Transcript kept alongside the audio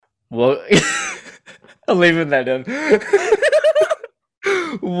Well, I'm leaving that in.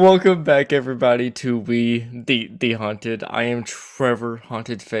 Welcome back, everybody, to We the Haunted. I am Trevor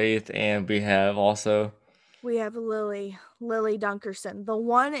Haunted Faith, and we have also, We have Lily Dunkerson, the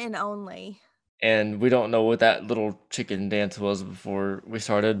one and only. and we don't know what that little chicken dance was before we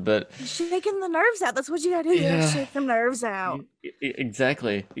started, but Shaking the nerves out. That's what you gotta do. You gotta yeah, shake them nerves out.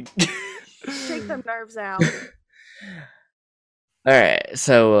 exactly. Shake them nerves out. All right,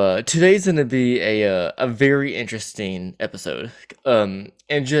 so today's gonna be a very interesting episode. And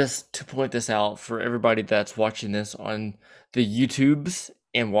just to point this out for everybody that's watching this on the YouTubes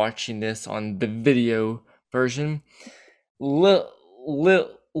and watching this on the video version, Lily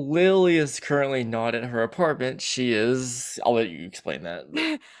is currently not at her apartment. She is. I'll let you explain that.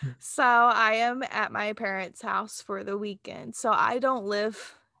 But So I am at my parents' house for the weekend. So I don't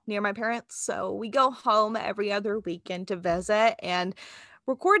live near my parents. So we go home every other weekend to visit. And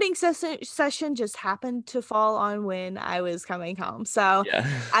recording session just happened to fall on when I was coming home. So yeah,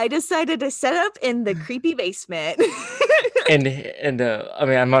 I decided to set up in the creepy basement. and I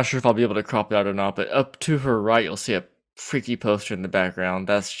mean, I'm not sure if I'll be able to crop it out or not, but up to her right, you'll see a freaky poster in the background.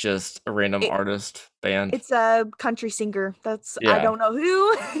 That's just a random it, artist band. It's a country singer. That's I Yeah. don't know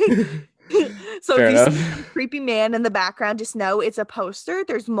who. So if Fair you see some enough. creepy man in the background, just know it's a poster.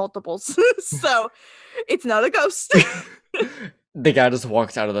 There's multiples. So it's not a ghost. The guy just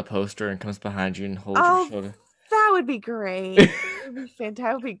walks out of the poster and comes behind you and holds your Oh, shoulder. that would be great. That would be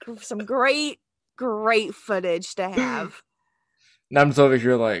fantastic. That would be some great footage to have. And I'm just over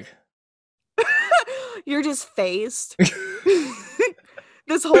here like, You're just phased.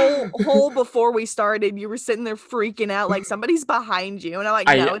 This whole before we started, you were sitting there freaking out like somebody's behind you, and I'm like,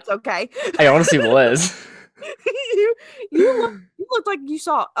 I no, it's okay. I honestly was. you you looked like you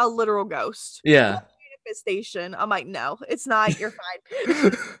saw a literal ghost. Yeah. Manifestation. I'm like, no, it's not. You're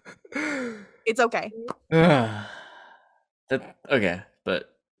fine. It's okay. that okay,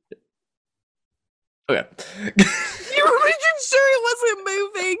 but okay. You were making sure it wasn't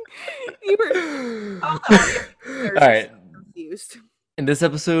moving. You were all the audio All listeners are so right. confused. In this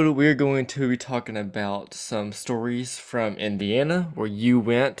episode, we're going to be talking about some stories from Indiana where you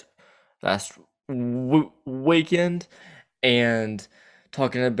went last weekend and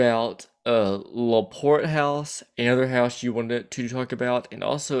talking about Laporte House, another house you wanted to talk about, and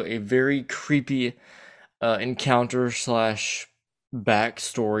also a very creepy encounter slash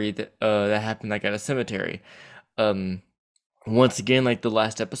backstory that happened like at a cemetery. Um, Once again, like the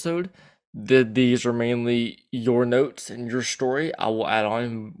last episode, these are mainly your notes and your story. I will add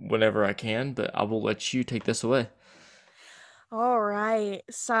on whenever I can, but I will let you take this away. All right.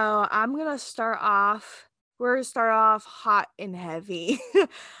 So I'm gonna start off. We're gonna start off hot and heavy.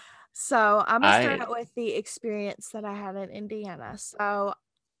 So I'm gonna start I out with the experience that I had in Indiana. So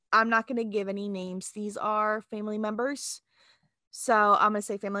I'm not gonna give any names. These are family members. So I'm gonna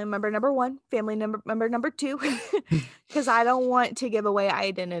say family member number one, member number two, because I don't want to give away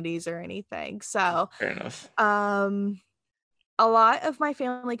identities or anything. So fair enough. um a lot of my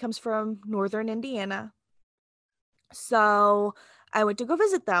family comes from northern Indiana. So I went to go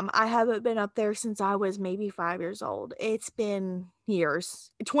visit them. I haven't been up there since I was maybe 5 years old. It's been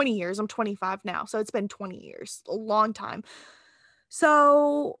years, 20 years. I'm 25 now. So it's been 20 years, a long time.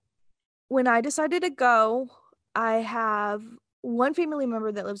 So when I decided to go, I have one family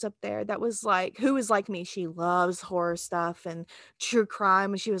member that lives up there that was like, who is like me. She loves horror stuff and true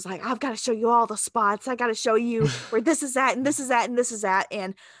crime. And she was like, I've got to show you all the spots. I got to show you where this is at and this is at and this is at.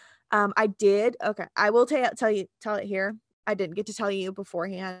 And I did. Okay, I will tell it here. I didn't get to tell you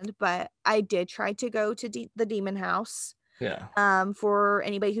beforehand, but I did try to go to the demon house. Yeah. For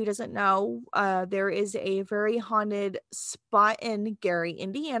anybody who doesn't know, there is a very haunted spot in Gary,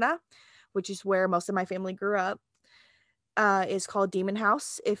 Indiana, which is where most of my family grew up. Is called Demon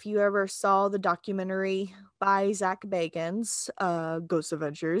House. If you ever saw the documentary by Zach Bagans, Ghost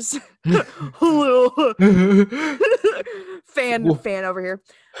Adventures, little Well, fan over here,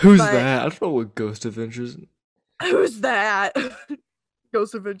 who's but that? I don't know what Ghost Adventures. who's that?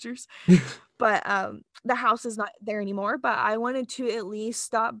 Ghost Adventures. But the house is not there anymore, but I wanted to at least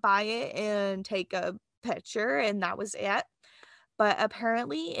stop by it and take a picture, and that was it. But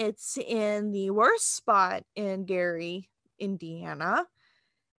apparently it's in the worst spot in Gary, Indiana.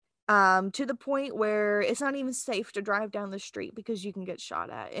 To the point where it's not even safe to drive down the street because you can get shot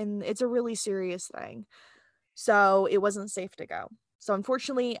at, and it's a really serious thing. So it wasn't safe to go. So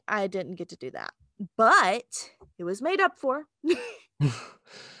unfortunately, I didn't get to do that, but it was made up for.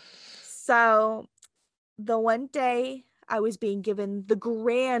 So the one day I was being given the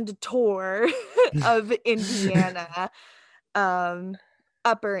grand tour of Indiana. Um,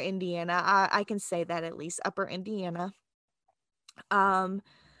 Upper Indiana. I can say that at least, Upper Indiana. Um,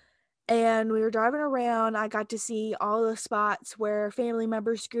 and we were driving around. I got to see all the spots where family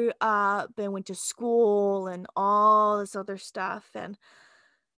members grew up and went to school and all this other stuff. And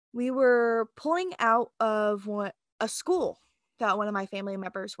we were pulling out of a school that one of my family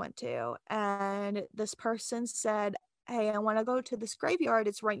members went to, and this person said, "Hey, I want to go to this graveyard.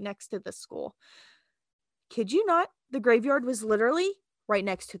 It's right next to the school." Kid you not, the graveyard was literally right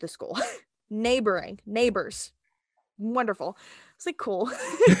next to the school. Neighbors. Wonderful. It's like cool.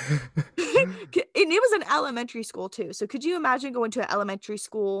 And it was an elementary school too. So could you imagine going to an elementary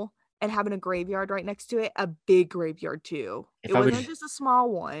school and having a graveyard right next to it? A big graveyard too. If It I would, wasn't just a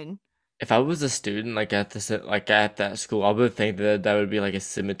small one. if I was a student like like at that school, I would think that that would be like a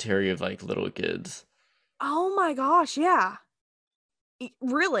cemetery of like little kids. Oh my gosh, yeah.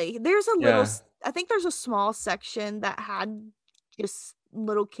 Really? There's a little Yeah, I think there's a small section that had just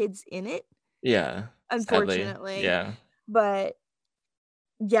little kids in it, yeah. Sadly, unfortunately. yeah. But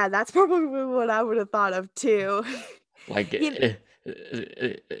yeah, that's probably what I would have thought of too. Like You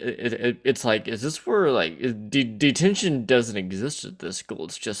it's like, is this where like detention doesn't exist at this school?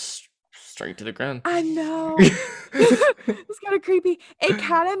 It's just straight to the ground. I know. It's kind of creepy. It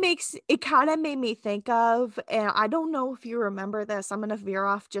kind of made me think of, and I don't know if you remember this. I'm gonna veer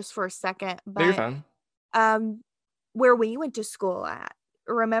off just for a second, No, you're but fine. um, where we went to school at.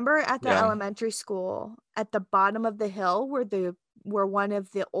 Remember at the Yeah. elementary school at the bottom of the hill where one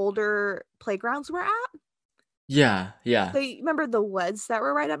of the older playgrounds were at? Yeah, yeah. So you remember the woods that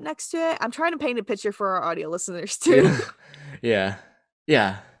were right up next to it? I'm trying to paint a picture for our audio listeners too. Yeah. Yeah.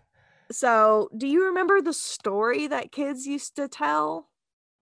 Yeah. So, do you remember the story that kids used to tell?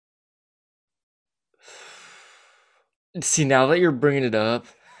 See, now that you're bringing it up,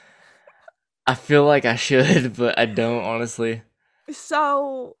 I feel like I should, but I don't honestly.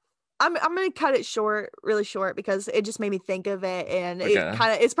 So, I'm gonna cut it short, really short, because it just made me think of it, and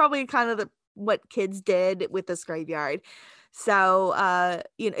Okay. it's probably kind of the what kids did with this graveyard. So,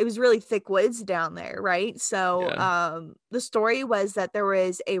 it was really thick woods down there, right? So, Yeah. the story was that there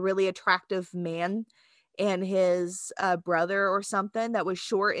was a really attractive man and his brother or something that was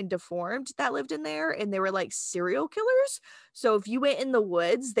short and deformed that lived in there, and they were like serial killers. So if you went in the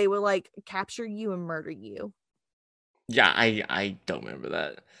woods, they would like capture you and murder you. Yeah, I don't remember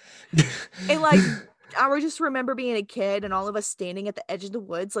that. And like I would just remember being a kid and all of us standing at the edge of the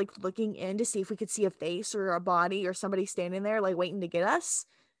woods, like looking in to see if we could see a face or a body or somebody standing there, like waiting to get us.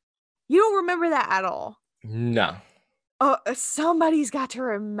 You don't remember that at all. No. Oh, somebody's got to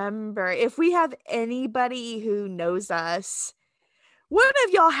remember. If we have anybody who knows us, one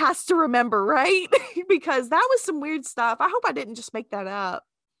of y'all has to remember, right? Because that was some weird stuff. I hope I didn't just make that up.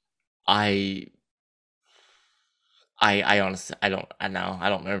 I I honestly I know. I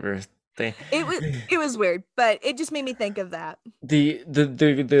don't remember thing. It was weird, but it just made me think of that. The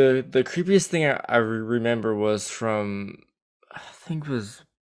creepiest thing I remember was from I think it was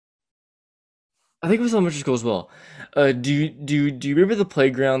I think it was elementary school as well. Do you remember the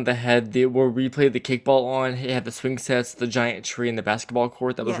playground that had the where we played the kickball on? It had the swing sets, the giant tree, and the basketball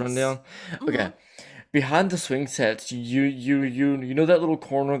court that was run Yes. down. Mm-hmm. Okay, behind the swing sets, you know that little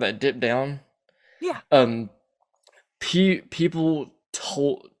corner that dipped down. Yeah. Um, people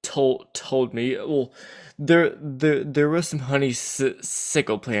told me, well, there was some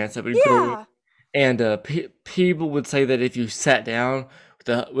sickle plants that would grow, Yeah. and people would say that if you sat down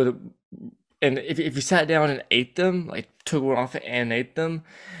with a and if you sat down and ate them, like took one off and ate them,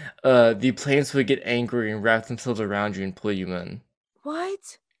 the plants would get angry and wrap themselves around you and pull you in.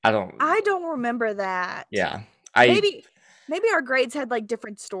 What? I don't. I don't remember that. Yeah, I Maybe maybe our grades had like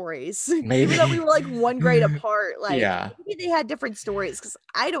different stories. Even though we maybe. were like one grade apart, like Yeah, maybe they had different stories because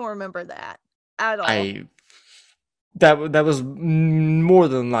I don't remember that at all. I that was more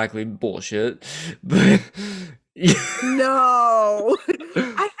than likely bullshit, but yeah. No.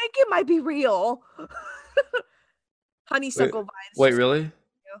 I think it might be real. Wait, Honeysuckle vines wait, just really?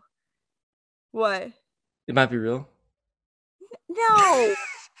 what? It might be real. No.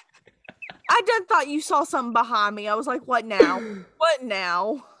 I just thought you saw something behind me. I was like, what now? What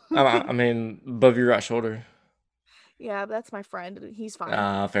now? I mean, above your right shoulder. Yeah, that's my friend. He's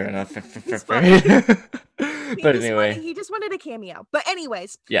fine. Fair enough. He's Fair. fine. But anyway, He just wanted a cameo. But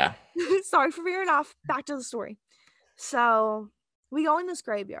anyways, yeah, sorry for veering off. Back to the story. So we go in this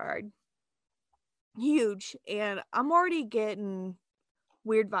graveyard, huge, and I'm already getting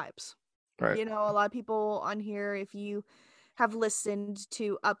weird vibes. right. A lot of people on here, if you have listened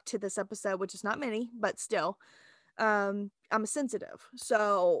to up to this episode, which is not many, but still, I'm a sensitive.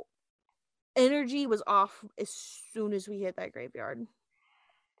 So energy was off as soon as we hit that graveyard.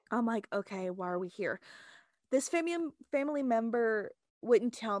 I'm like, okay, why are we here? This family member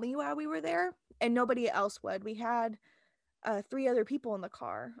wouldn't tell me why we were there, and nobody else would. We had 3 other people in the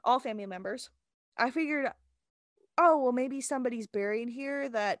car, all family members. I figured, oh, well, maybe somebody's buried here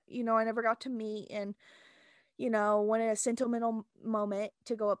that, I never got to meet, and, wanted a sentimental moment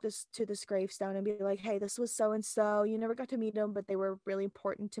to go up this gravestone and be like, hey, this was so and so. You never got to meet them, but they were really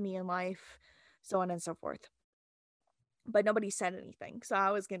important to me in life, so on and so forth. But nobody said anything, so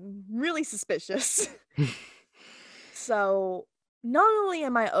I was getting really suspicious. So not only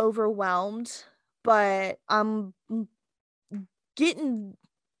am I overwhelmed, but I'm getting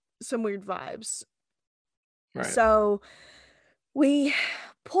some weird vibes. Right. So we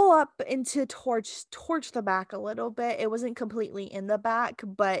pull up into towards the back a little bit. It wasn't completely in the back,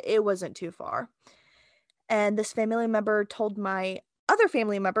 but it wasn't too far. And this family member told my other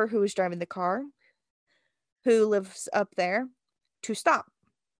family member who was driving the car, who lives up there, to stop.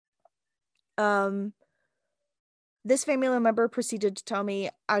 This family member proceeded to tell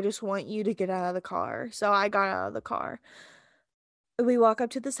me, I just want you to get out of the car. So I got out of the car. We walk up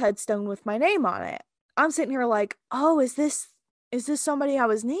to this headstone with my name on it. I'm sitting here like, oh, is this somebody I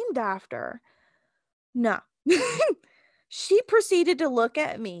was named after? No. She proceeded to look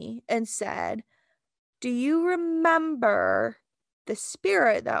at me and said, do you remember the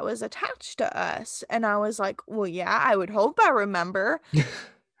spirit that was attached to us? And I was like, well, yeah, I would hope I remember.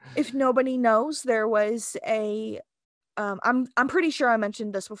 If nobody knows, there was a I'm pretty sure I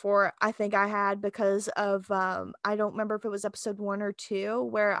mentioned this before. I think I had, because of I don't remember if it was episode 1 or 2,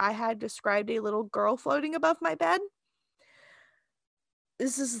 where I had described a little girl floating above my bed.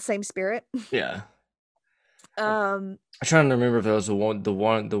 This is the same spirit. Yeah. Um I'm trying to remember if it was the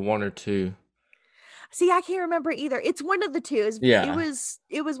one or two. See, I can't remember either. It's one of the two. Yeah.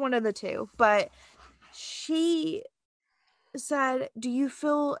 It was one of the two, but she said, do you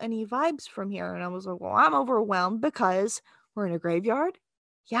feel any vibes from here? And I was like, well, I'm overwhelmed because we're in a graveyard.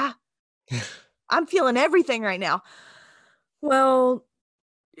 Yeah. I'm feeling everything right now. Well,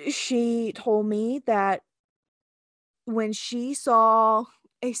 she told me that when she saw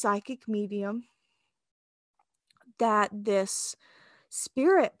a psychic medium, that this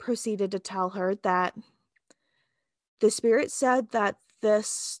spirit proceeded to tell her that the spirit said that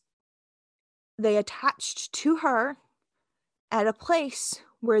they attached to her at a place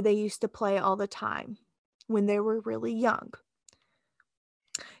where they used to play all the time when they were really young.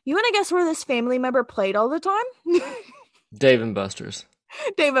 You want to guess where this family member played all the time? Dave and Buster's.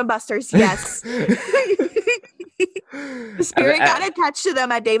 Dave and Buster's, yes. The spirit got attached to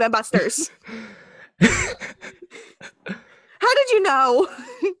them at Dave and Buster's. How did you know?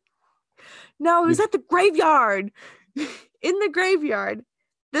 No, it was at the graveyard. In the graveyard,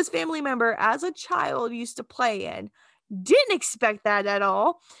 this family member, as a child, used to play in. Didn't expect that at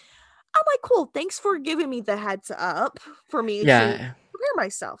all. I'm like, cool, thanks for giving me the heads up for me to prepare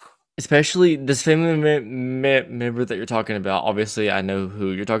myself. Especially this family member that you're talking about. Obviously, I know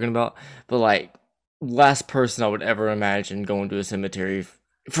who you're talking about, but like, last person I would ever imagine going to a cemetery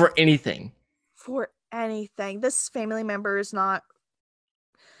for anything. For anything. This family member is not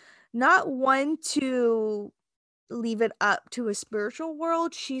one to leave it up to a spiritual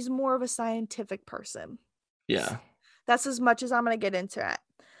world. She's more of a scientific person. Yeah. That's as much as I'm going to get into it.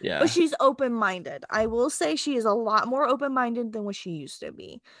 Yeah. But she's open-minded. I will say she is a lot more open-minded than what she used to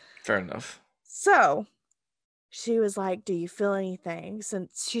be. Fair enough. So she was like, do you feel anything?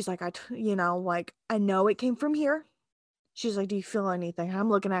 Since she's like, I know it came from here. She's like, do you feel anything? I'm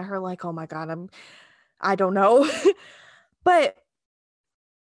looking at her like, oh my God, I don't know. But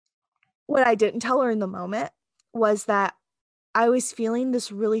what I didn't tell her in the moment was that I was feeling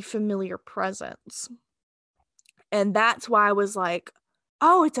this really familiar presence. And that's why I was like,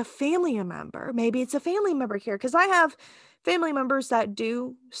 oh, it's a family member. Maybe it's a family member here. Because I have family members that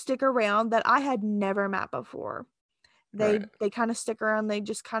do stick around that I had never met before. They kind of stick around. They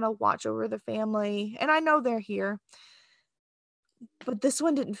just kind of watch over the family. And I know they're here. But this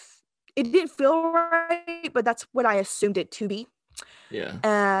one didn't feel right. But that's what I assumed it to be.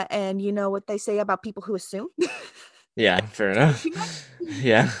 Yeah. And you know what they say about people who assume? Yeah, fair enough.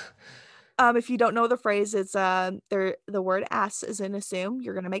 Yeah. If you don't know the phrase, it's the word ass is in assume.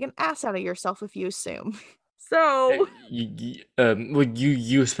 You're gonna make an ass out of yourself if you assume. So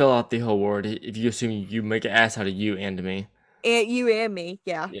you spell out the whole word. If you assume, you make an ass out of you and me. And you and me,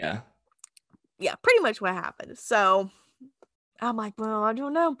 yeah. Yeah, pretty much what happened. So I'm like, well, I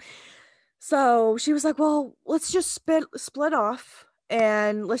don't know. So she was like, well, let's just split off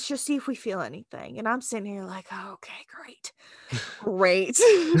and let's just see if we feel anything. And I'm sitting here like, oh, okay, great.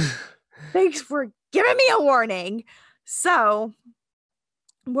 Thanks for giving me a warning. So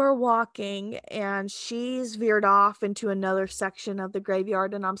we're walking and she's veered off into another section of the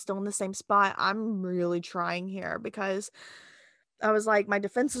graveyard and I'm still in the same spot. I'm really trying here because I was like, my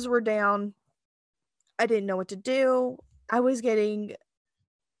defenses were down. I didn't know what to do. I was getting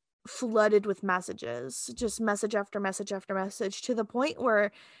flooded with messages, just message after message after message, to the point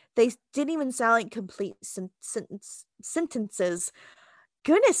where they didn't even sound like complete sentences.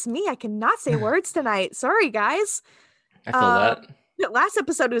 Goodness me, I cannot say words tonight. Sorry, guys. I feel Um, that. last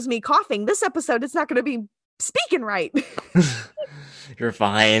episode was me coughing. This episode, it's not going to be speaking right. You're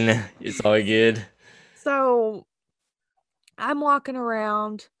fine. It's all good. So I'm walking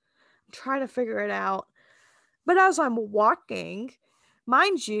around, trying to figure it out. But as I'm walking,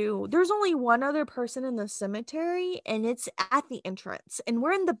 mind you, there's only one other person in the cemetery, and it's at the entrance, and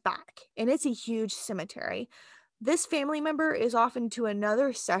we're in the back, and it's a huge cemetery. This family member is off into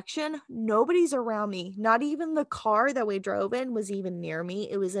another section. Nobody's around me. Not even the car that we drove in was even near me.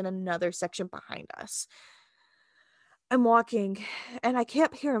 It was in another section behind us. I'm walking and I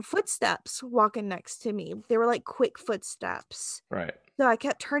kept hearing footsteps walking next to me. They were like quick footsteps. Right. So I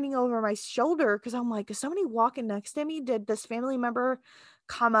kept turning over my shoulder because I'm like, is somebody walking next to me? Did this family member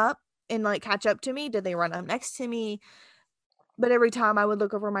come up and like catch up to me? Did they run up next to me? But every time I would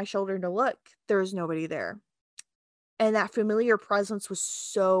look over my shoulder to look, there was nobody there. And that familiar presence was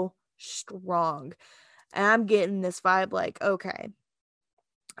so strong. And I'm getting this vibe like, okay,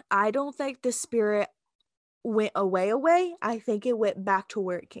 I don't think the spirit went away. I think it went back to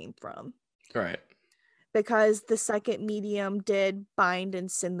where it came from. Right. Because the second medium did bind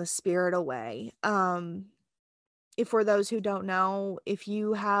and send the spirit away. If for those who don't know, if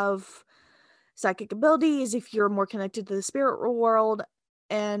you have psychic abilities, if you're more connected to the spirit world,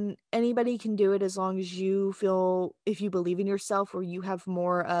 and anybody can do it as long as you feel, if you believe in yourself or you have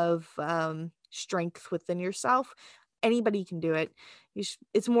more of strength within yourself, anybody can do it.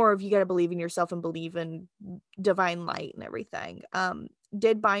 It's more of you got to believe in yourself and believe in divine light and everything.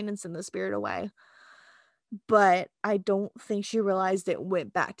 Did bind and send the spirit away, but I don't think she realized it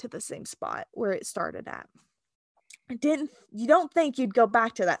went back to the same spot where it started at. You don't think you'd go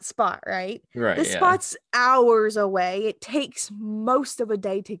back to that spot, right? Right. This Yeah. spot's hours away. It takes most of a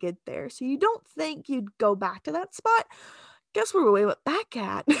day to get there. So you don't think you'd go back to that spot. Guess where we went back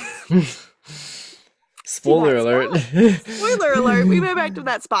at? To Spoiler that alert. spot. Spoiler alert, we went back to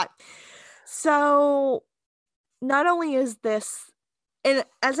that spot. So not only is this, and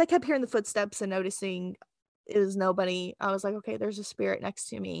as I kept hearing the footsteps and noticing it was nobody, I was like, okay, there's a spirit next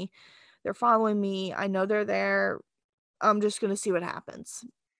to me. They're following me. I know they're there. I'm just going to see what happens.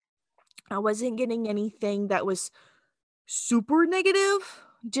 I wasn't getting anything that was super negative,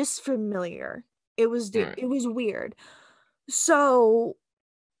 just familiar. Right. It was weird. So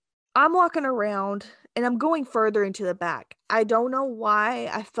I'm walking around and I'm going further into the back. I don't know why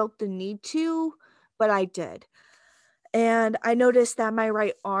I felt the need to, but I did. And I noticed that my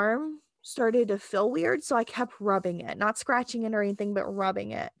right arm started to feel weird, so I kept rubbing it, not scratching it or anything, but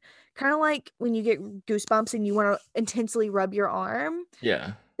rubbing it. Kind of like when you get goosebumps and you want to intensely rub your arm.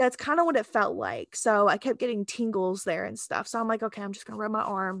 Yeah. That's kind of what it felt like. So I kept getting tingles there and stuff. So I'm like, okay, I'm just gonna rub my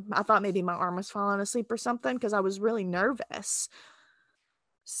arm. I thought maybe my arm was falling asleep or something because I was really nervous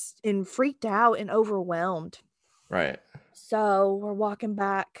and freaked out and overwhelmed. Right. So we're walking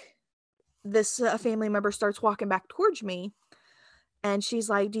back. This family member starts walking back towards me. And she's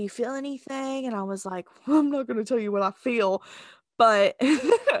like, do you feel anything? And I was like, well, I'm not going to tell you what I feel, but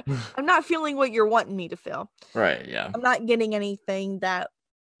I'm not feeling what you're wanting me to feel. Right. Yeah. I'm not getting anything that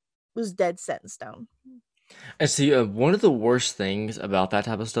was dead set in stone. And see, one of the worst things about that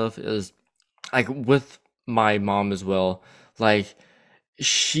type of stuff is, like, with my mom as well. Like,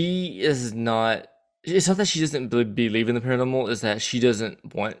 she is not. It's not that she doesn't believe in the paranormal. Is that she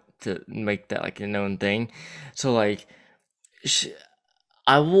doesn't want to make that like a known thing. So like, she,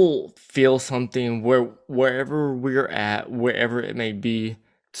 I will feel something wherever we're at, wherever it may be.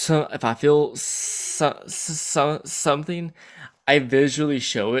 So if I feel something, I visually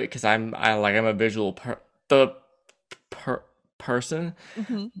show it because I'm a visual the per person.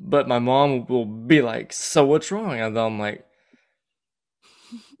 Mm-hmm. But my mom will be like, "So what's wrong?" And I'm like,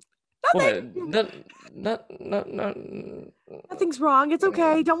 "What? Nothing. Not." Nothing's wrong. It's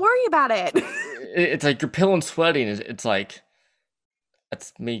okay. Don't worry about it. It's like you're pale and sweating. It's like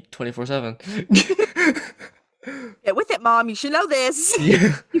that's me 24/7. Get with it, mom. You should know this.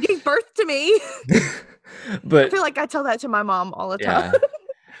 Yeah. You gave birth to me. I But feel like I tell that to my mom all the time. yeah.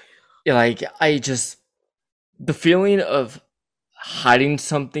 Yeah, like I just the feeling of hiding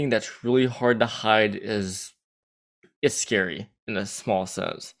something that's really hard to hide is it's scary in a small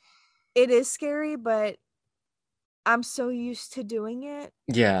sense. It is scary, but I'm so used to doing it.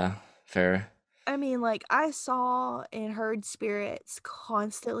 Yeah, fair. I mean, like, I saw and heard spirits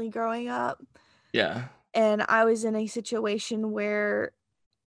constantly growing up, Yeah. and I was in a situation where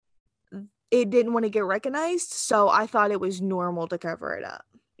it didn't want to get recognized, so I thought it was normal to cover it up.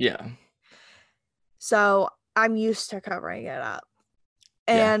 Yeah. So I'm used to covering it up.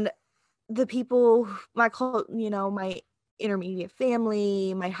 Yeah. And the people, my intermediate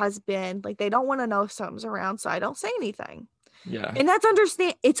family, my husband, like they don't want to know if something's around, so I don't say anything. Yeah. And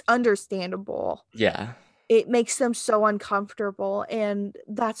it's understandable. Yeah. It makes them so uncomfortable, and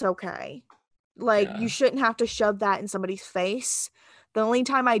that's okay. Like, you Yeah. shouldn't have to shove that in somebody's face. The only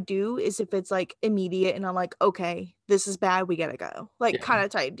time I do is if it's like immediate and I'm like, okay, this is bad, we gotta go. Like, Yeah. kind of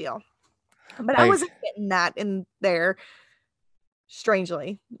type deal. But I Like, wasn't getting that in there,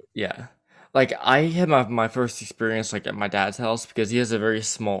 strangely. yeah. Like I had my first experience like at my dad's house because he has a very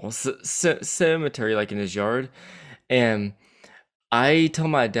small cemetery like in his yard, and I tell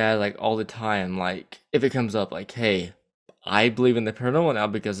my dad like all the time like if it comes up like, hey, I believe in the paranormal now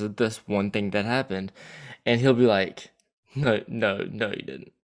because of this one thing that happened, and he'll be like, no, no, no, you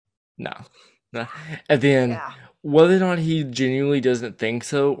didn't, no, no, and then Yeah. whether or not he genuinely doesn't think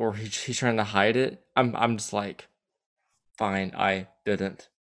so or he's trying to hide it, I'm just like, fine, I didn't.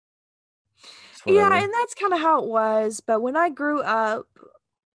 It's Yeah, whatever. and that's kind of how it was. But when I grew up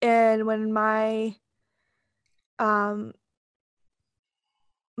and when my um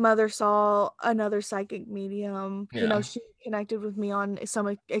mother saw another psychic medium, Yeah. she connected with me on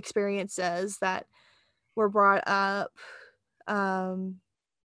some experiences that were brought up. Um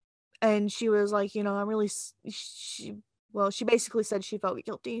and she was like, I'm really she basically said she felt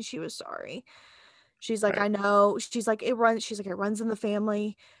guilty and she was sorry. She's like, Right. I know. She's like, it runs in the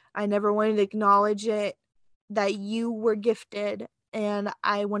family. I never wanted to acknowledge it, that you were gifted, and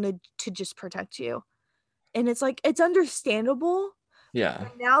I wanted to just protect you. And it's like, it's understandable. Yeah.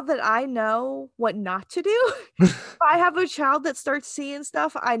 But now that I know what not to do, if I have a child that starts seeing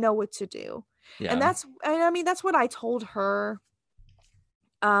stuff, I know what to do. And Yeah. I mean, that's what I told her.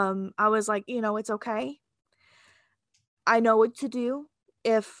 I was like, it's okay. I know what to do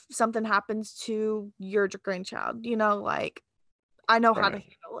if something happens to your grandchild, like I know how to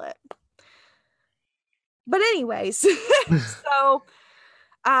Right. handle it. But anyways, so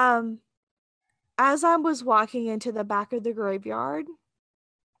um as I was walking into the back of the graveyard,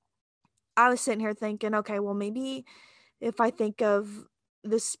 I was sitting here thinking, okay, well maybe if I think of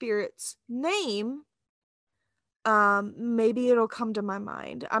the spirit's name, maybe it'll come to my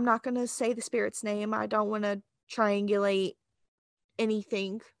mind. I'm not going to say the spirit's name. I don't want to triangulate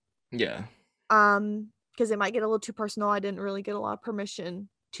anything. Yeah. Because it might get a little too personal. I didn't really get a lot of permission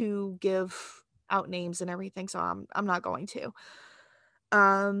to give out names and everything, so I'm not going to.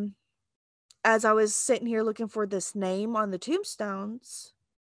 Um, as I was sitting here looking for this name on the tombstones,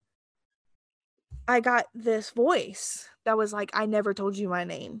 I got this voice that was like, I never told you my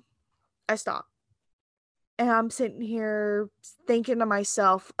name. I stopped. And I'm sitting here thinking to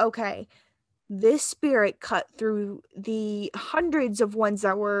myself, okay, this spirit cut through the hundreds of ones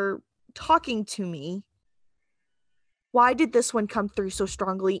that were talking to me. Why did this one come through so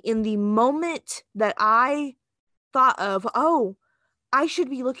strongly in the moment that I thought of, oh, I should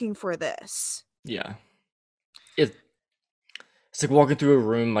be looking for this? Yeah. It it's like walking through a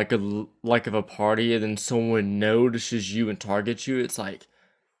room like of a party, and then someone notices you and targets you. It's like,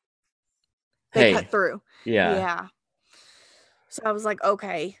 They cut hey, through. yeah, Yeah. So I was like,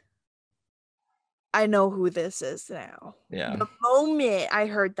 okay, I know who this is now. yeah, The moment I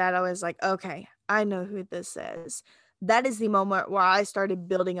heard that, I was like, okay, I know who this is. That is the moment where I started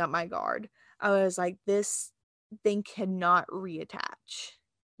building up my guard. I was like, this thing cannot reattach.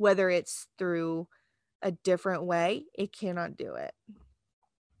 Whether it's through a different way, it cannot do it.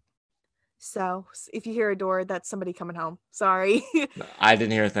 So if you hear a door, that's somebody coming home. Sorry. I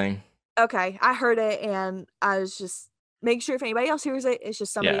didn't hear a thing. Okay, I heard it and I was just make sure if anybody else hears it, it's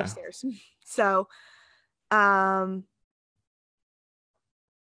just somebody Yeah. upstairs. So um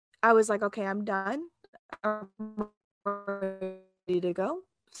I was like, okay, I'm done. I'm ready to go.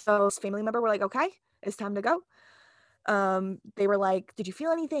 So this family member were like, okay, it's time to go. They were like, did you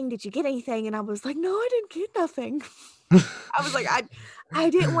feel anything? Did you get anything? And I was like, no, I didn't get nothing. I was like, I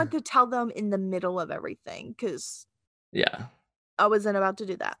didn't want to tell them in the middle of everything because Yeah. I wasn't about to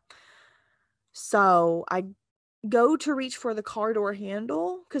do that. So I go to reach for the car door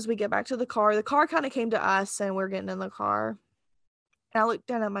handle because we get back to the car. The car kind of came to us and we're getting in the car. And I looked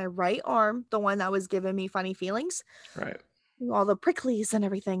down at my right arm, the one that was giving me funny feelings, Right. all the pricklies and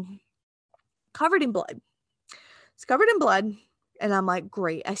everything, covered in blood. It's covered in blood. And I'm like,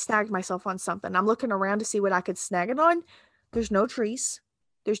 great. I snagged myself on something. I'm looking around to see what I could snag it on. There's no trees.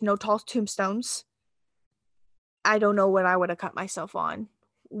 There's no tall tombstones. I don't know what I would have cut myself on.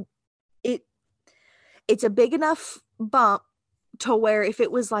 It it's a big enough bump to where if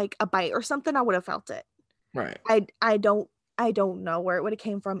it was like a bite or something, I would have felt it. Right. I don't know where it would have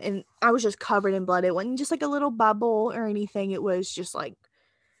came from, and I was just covered in blood. It wasn't just like a little bubble or anything. It was just like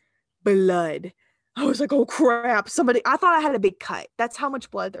blood. I was like, oh crap! Somebody. I thought I had a big cut. That's how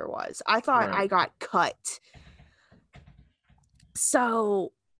much blood there was. I thought Right. I got cut.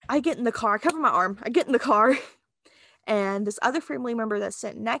 So I get in the car. I cover my arm. I get in the car, and this other family member that's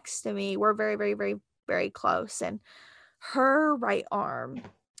sitting next to me, we're very, very, very, very close, and her right arm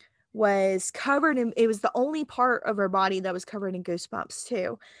was covered in, it was the only part of her body that was covered in goosebumps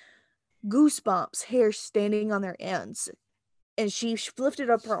too. Goosebumps, hair standing on their ends. And she lifted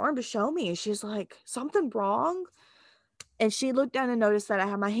up her arm to show me. And she's like, something wrong? And she looked down and noticed that I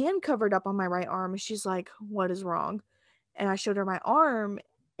had my hand covered up on my right arm. And she's like, what is wrong? And I showed her my arm,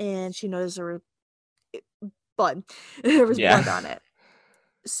 and she noticed there was blood. There was Yeah. blood on it.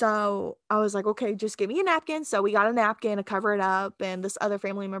 So I was like, okay, just give me a napkin. So we got a napkin to cover it up. And this other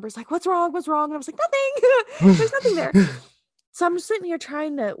family member's like, what's wrong? What's wrong? And I was like, nothing. There's nothing there. So I'm sitting here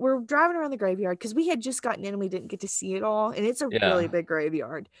we're driving around the graveyard because we had just gotten in and we didn't get to see it all. And it's a really Yeah. big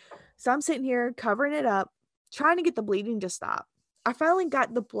graveyard. So I'm sitting here covering it up, trying to get the bleeding to stop. I finally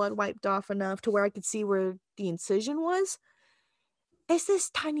got the blood wiped off enough to where I could see where the incision was. It's this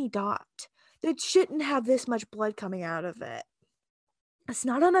tiny dot that shouldn't have this much blood coming out of it. It's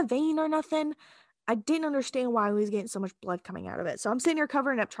not on a vein or nothing. I didn't understand why I was getting so much blood coming out of it. So I'm sitting here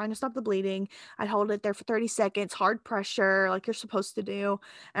covering up, trying to stop the bleeding. I'd hold it there for 30 seconds, hard pressure, like you're supposed to do.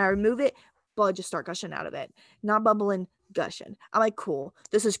 And I remove it, blood just start gushing out of it. Not bubbling, gushing. I'm like, cool,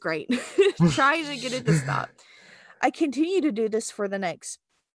 this is great. Trying to get it to stop. I continue to do this for the next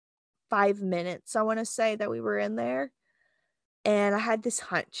 5 minutes, I want to say, that we were in there. And I had this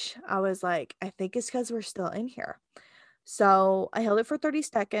hunch. I was like, I think it's because we're still in here. So I held it for 30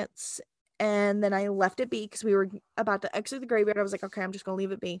 seconds, and then I left it be because we were about to exit the graveyard. I was like, okay, I'm just going to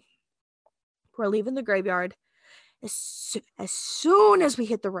leave it be. We're leaving the graveyard. As soon as we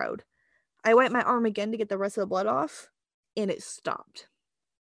hit the road, I wiped my arm again to get the rest of the blood off, and it stopped.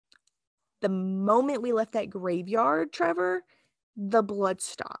 The moment we left that graveyard, Trevor, the blood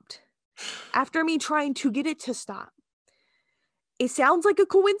stopped. After me trying to get it to stop. It sounds like a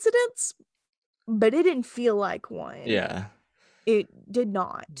coincidence, but it didn't feel like one. Yeah. It did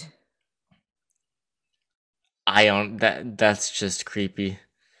not. That's just creepy.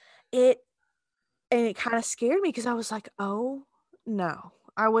 It kind of scared me because I was like, oh no,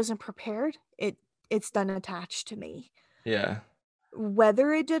 I wasn't prepared. It's done attached to me. Yeah.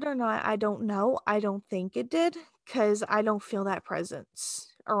 Whether it did or not, I don't know. I don't think it did because I don't feel that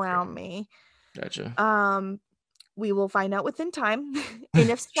presence around me. Gotcha. We will find out within time. And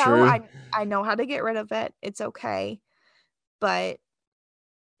if so, True. I know how to get rid of it. It's okay. But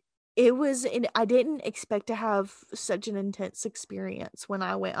it was, and I didn't expect to have such an intense experience when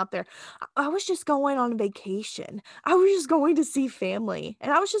I went up there. I was just going on vacation. I was just going to see family,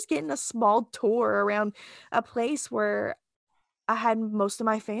 and I was just getting a small tour around a place where I had most of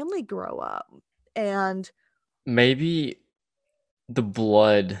my family grow up. And Maybe the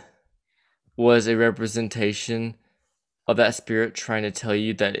blood was a representation of that spirit trying to tell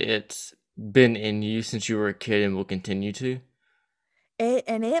you that it's been in you since you were a kid and will continue to.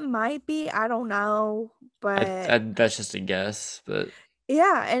 it might be, I don't know, but That's just a guess, but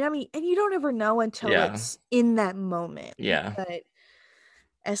yeah, and I mean, and you don't ever know until yeah. it's in that moment. Yeah. But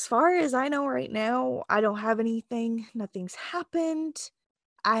as far as I know right now, I don't have anything. Nothing's happened.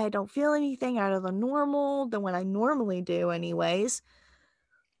 I don't feel anything out of the normal than what I normally do, anyways.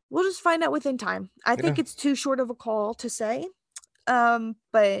 We'll just find out within time. I think Yeah. it's too short of a call to say.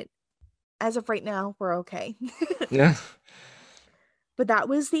 But as of right now, we're okay. Yeah. But that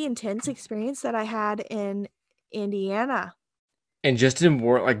was the intense experience that I had in Indiana. And just in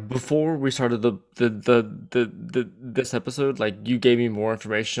more like before we started this episode, like you gave me more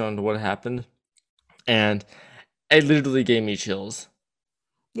information on what happened, and it literally gave me chills.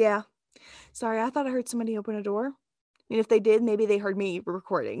 Yeah. Sorry, I thought I heard somebody open a door. And if they did, maybe they heard me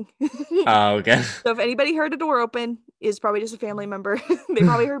recording. Oh, okay. So if anybody heard a door open, it's probably just a family member. They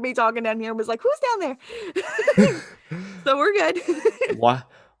probably heard me talking down here and was like, who's down there? So we're good.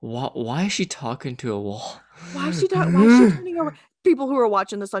 Why is she talking to a wall? Why is she turning around? People who are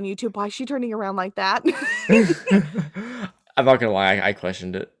watching this on YouTube, why is she turning around like that? I'm not gonna lie, I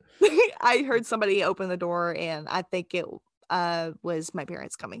questioned it. I heard somebody open the door, and I think it was my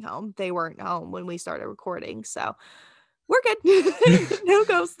parents coming home. They weren't home when we started recording, so we're good. No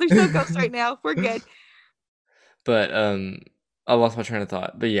ghosts. There's no ghosts right now. We're good. But I lost my train of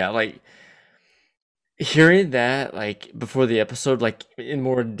thought. But yeah, like hearing that like before the episode, like in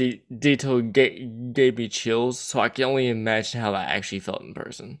more detail, gave me chills. So I can only imagine how that actually felt in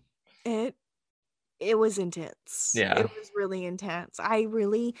person. It it was intense. It Yeah, was really intense. I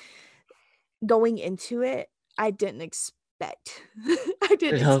really going into it, I didn't expect. I and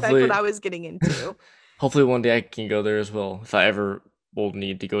didn't expect what hopefully, I was getting into. hopefully one day I can go there as well. If I ever will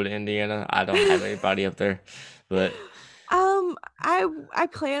need to go to Indiana, I don't have anybody up there, but I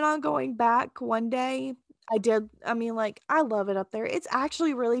plan on going back one day. I mean, like, I love it up there. It's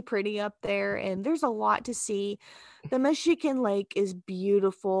actually really pretty up there, and there's a lot to see. The Michigan Lake is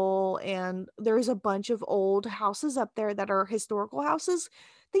beautiful, and there's a bunch of old houses up there that are historical houses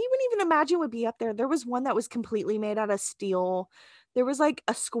that you wouldn't even imagine would be up there. There was one that was completely made out of steel. There was like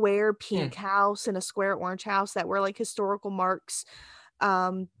a square hmm, pink house and a square orange house that were like historical marks.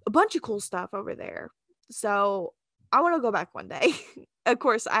 A bunch of cool stuff over there. So I want to go back one day. Of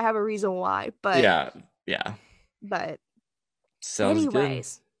course, I have a reason why, yeah, yeah, but sounds good.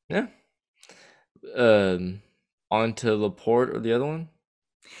 anyways, Yeah. Um, on to Laporte or the other one.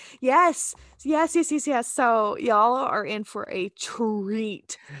 yes, yes. So y'all are in for a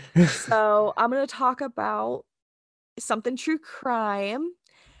treat. So I'm gonna talk about something true crime,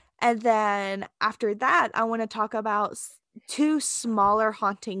 and then after that, I want to talk about two smaller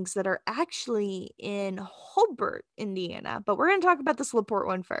hauntings that are actually in Hobart, Indiana. But we're gonna talk about this Laporte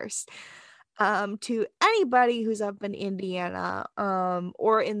one first. To anybody who's up in Indiana,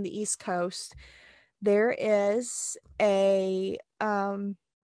 or in the East Coast, there is a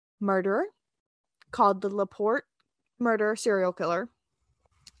murderer called the Laporte murder serial killer.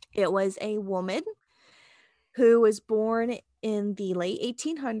 It was a woman who was born in the late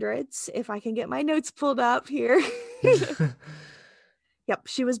 1800s. If I can get my notes pulled up here. Yep,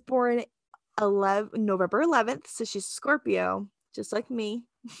 she was born November 11th, so she's a Scorpio, just like me.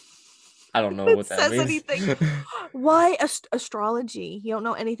 I don't know It what that says means. anything. Why astrology? You don't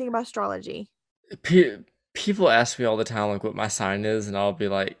know anything about astrology? People ask me all the time like what my sign is, and I'll be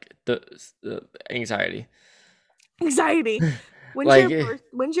like the anxiety. Anxiety. When's Like your birth?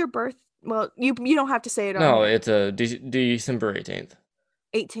 When's your birth? Well, you don't have to say it on no, here. it's a December 18th.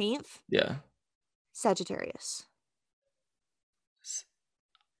 18th, Yeah, Sagittarius. S-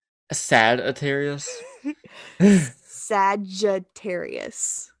 Sagittarius.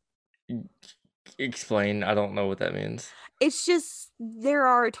 Sagittarius. Explain. I don't know what that means. It's just there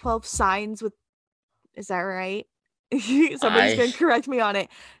are 12 signs with, is that right? Somebody's I gonna correct me on it.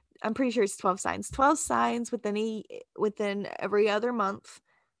 I'm pretty sure it's 12 signs. 12 signs within every other month,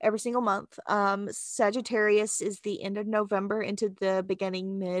 every single month. Sagittarius is the end of November into the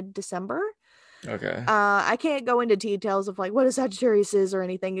beginning mid December. okay. I can't go into details of like what a Sagittarius is or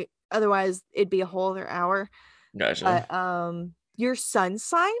anything. Otherwise, it'd be a whole other hour. Gotcha. But your sun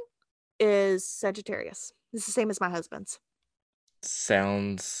sign is Sagittarius. It's the same as my husband's.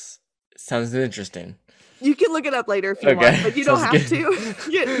 Sounds interesting. You can look it up later if you want, Okay, but you don't sounds have good.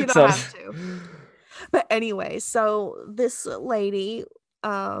 to. You don't Sounds. have to. But anyway, so this lady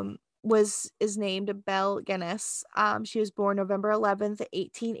was is named Belle Guinness. She was born November 11th,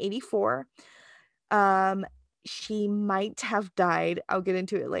 1884. Um she might have died. I'll get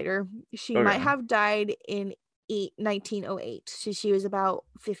into it later. She might Okay. have died in 1908. She was about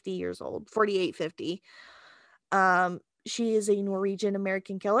 50 years old, 48, 50. She is a Norwegian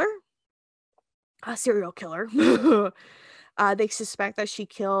American killer, a serial killer. They suspect that she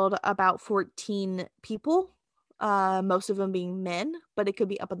killed about 14 people, most of them being men, but it could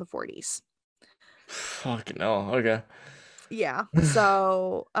be up in the 40s. Fucking hell. Okay. Yeah.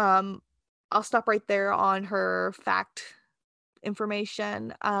 So, I'll stop right there on her fact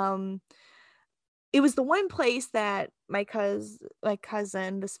information. It was the one place that my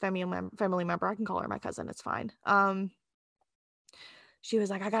cousin, this family member, I can call her my cousin, it's fine. She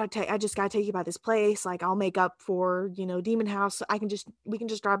was like, I just gotta take you by this place. Like, I'll make up for, Demon House. We can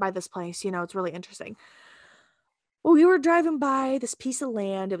just drive by this place. It's really interesting. Well, we were driving by this piece of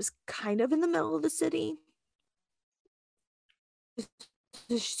land. It was kind of in the middle of the city.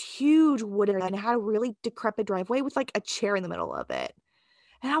 This huge wooden area, and it had a really decrepit driveway with like a chair in the middle of it.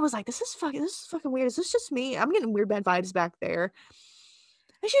 And I was like, this is fucking weird. Is this just me? I'm getting weird bad vibes back there.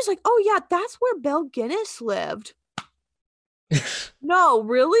 And she was like, oh yeah, that's where Belle Guinness lived. No,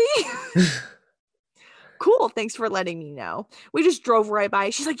 really? Cool. Thanks for letting me know. We just drove right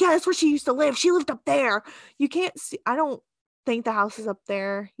by. She's like, yeah, that's where she used to live. She lived up there. You can't see, I don't think the house is up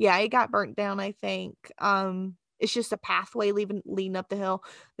there. Yeah, it got burnt down, I think. It's just a pathway leading up the hill.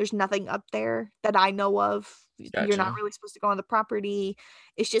 There's nothing up there that I know of. You're not Gotcha. really supposed to go on the property.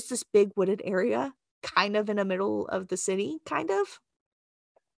 It's just this big wooded area, kind of in the middle of the city, kind of.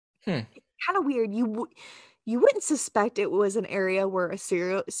 Hmm. Kind of weird. You wouldn't suspect it was an area where a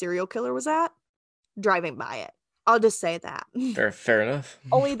serial killer was at driving by it. I'll just say that. Fair enough.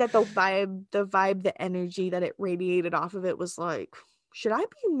 Only that the energy that it radiated off of it was like, should I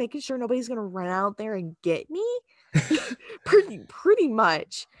be making sure nobody's gonna run out there and get me? Pretty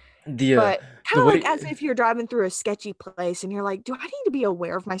much. The But the kind of like as way if you're driving through a sketchy place and you're like, do I need to be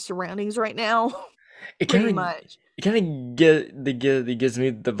aware of my surroundings right now? it kind Pretty of much. it kind of it gives me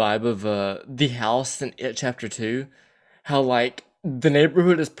the vibe of the house in It Chapter 2, how like the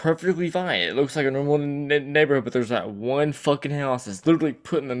neighborhood is perfectly fine. It looks like a normal neighborhood, but there's that one fucking house that's literally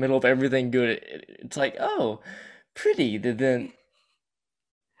put in the middle of everything good. It's like, oh, pretty. Then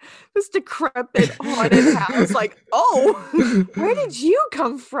This decrepit haunted house, like, oh, where did you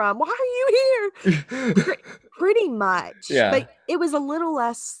come from? Why are you here? Pretty much. yeah, But it was a little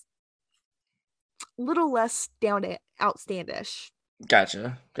less down to outstandish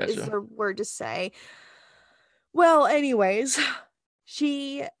gotcha, is gotcha. the word to say. Well, anyways,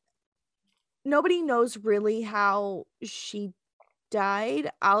 she nobody knows really how she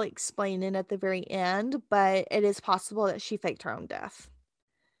died. I'll explain it at the very end, but it is possible that she faked her own death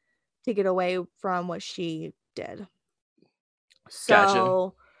to get away from what she did. Gotcha.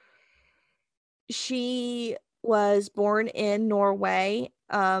 So she was born in Norway,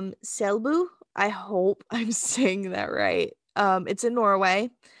 Selbu. I hope I'm saying that right. It's in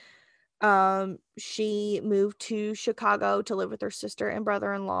Norway. She moved to Chicago to live with her sister and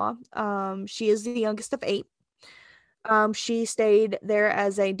brother-in-law. She is the youngest of 8. She stayed there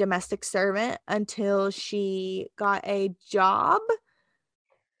as a domestic servant until she got a job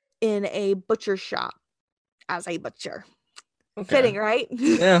in a butcher shop as a butcher. Okay. Fitting, right?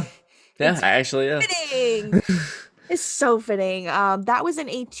 Yeah. Yeah, It's actually, yeah. fitting. It's so fitting. That was in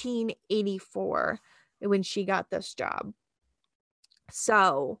 1884 when she got this job.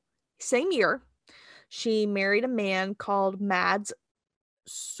 So, same year, she married a man called Mads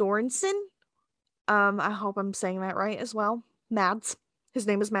Sorensen. I hope I'm saying that right as well. Mads. His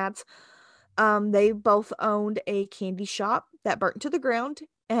name is Mads. They both owned a candy shop that burnt to the ground,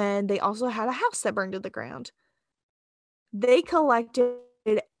 and they also had a house that burned to the ground. They collected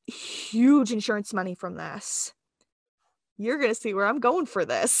huge insurance money from this. You're going to see where I'm going for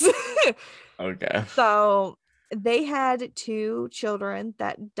this. Okay. So, they had 2 children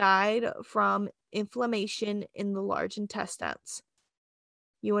that died from inflammation in the large intestines.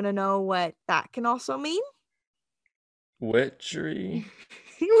 You want to know what that can also mean? Witchery.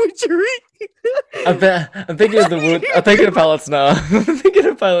 Witchery. I bet I'm thinking of the wood. I'm thinking of Pilot Snow. I'm thinking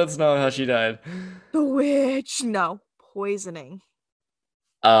of Pilot Snow, how she died. The witch. No, poisoning.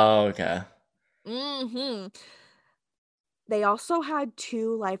 Oh, okay. Hmm. They also had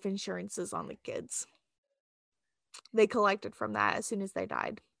 2 life insurances on the kids. They collected from that as soon as they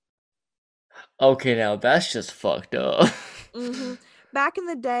died. Okay, now that's just fucked up. Hmm. Back in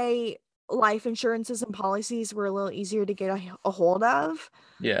the day, life insurances and policies were a little easier to get a hold of.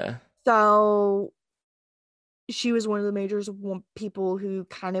 Yeah. So she was one of the major people who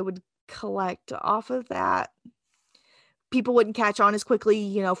kind of would collect off of that. People wouldn't catch on as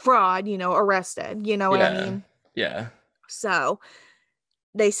quickly, fraud, arrested, you know what I Yeah. mean? Yeah. So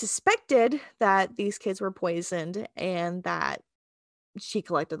they suspected that these kids were poisoned and that she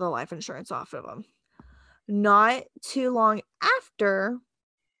collected the life insurance off of them. Not too long after,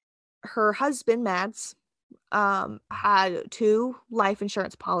 her husband, Mads, had 2 life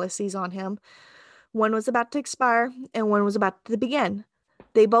insurance policies on him. One was about to expire and one was about to begin.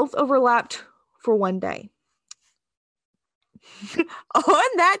 They both overlapped for one day. On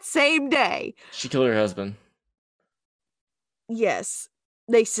that same day. She killed her husband. Yes,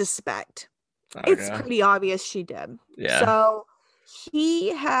 they suspect. It's Okay. pretty obvious she did. Yeah. So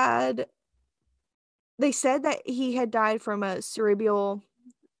they said that he had died from a cerebral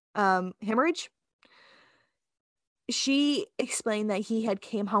hemorrhage. She explained that he had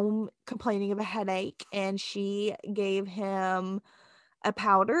came home complaining of a headache and she gave him a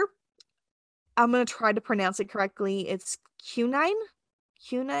powder. I'm going to try to pronounce it correctly. It's quinine.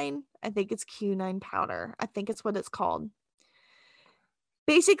 Quinine. I think it's quinine powder. I think it's what it's called.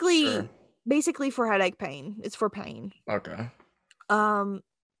 Sure. Basically for headache pain. It's for pain. Okay. And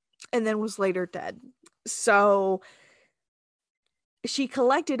then was later dead. So she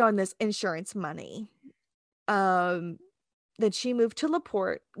collected on this insurance money. Then she moved to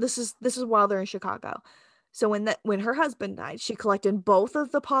LaPorte. This is while they're in Chicago. So when her husband died, she collected both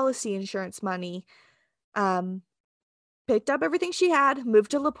of the policy insurance money, picked up everything she had,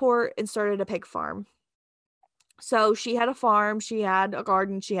 moved to LaPorte, and started a pig farm. So she had a farm, she had a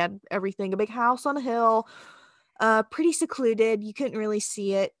garden, she had everything, a big house on a hill, pretty secluded. You couldn't really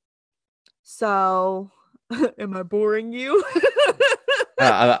see it. So, am I boring you?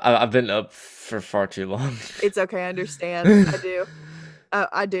 I've been up for far too long. It's okay, I understand. I do.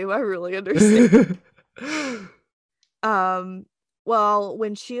 I do. I really understand. Um, well,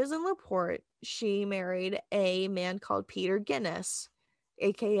 when she was in LaPorte, she married a man called Peter Guinness,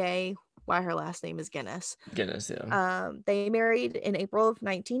 aka why her last name is Guinness. Goodness, yeah. They married in April of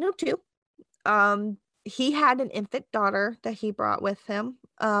 1902. He had an infant daughter that he brought with him.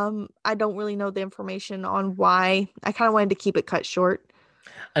 I don't really know the information on why. I kind of wanted to keep it cut short.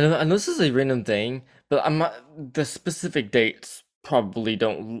 I know this is a random thing, but I'm not, the specific dates probably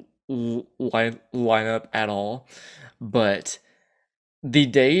don't line up at all. But the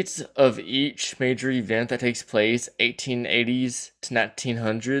dates of each major event that takes place, 1880s to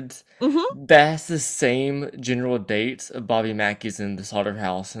 1900s, Mm-hmm. that's the same general dates of Bobby Mackey's in the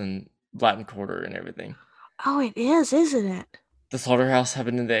slaughterhouse and Latin Quarter and everything. Oh, it is, isn't it? The slaughterhouse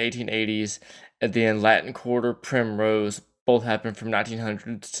happened in the 1880s, and then Latin Quarter, Primrose both happened from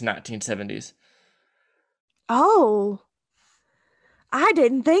 1900s to 1970s. Oh, I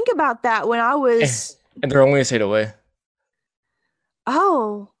didn't think about that when I was. And they're only a state away.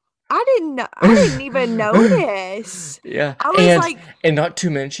 Oh, I didn't know. I didn't even notice. Yeah, I was like, and not to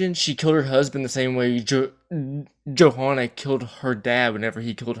mention, she killed her husband the same way Johanna killed her dad whenever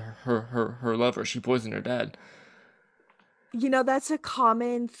he killed her lover. She poisoned her dad. that's a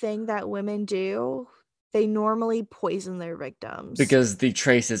common thing that women do. They normally poison their victims. Because the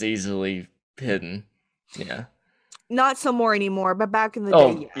trace is easily hidden. Yeah. Not so more anymore, but back in the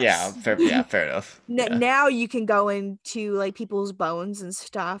Oh, day, yeah, yes. fair enough. Yeah. Now you can go into like people's bones and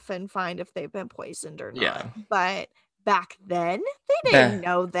stuff and find if they've been poisoned or not. Yeah. But back then, they didn't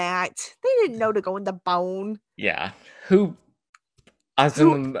know that. They didn't know to go in the bone. Yeah. I was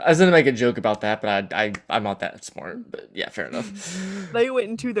gonna make a joke about that, but I'm not that smart. But yeah, fair enough. They went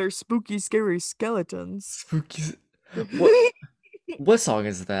into their spooky, scary skeletons. Spooky. What song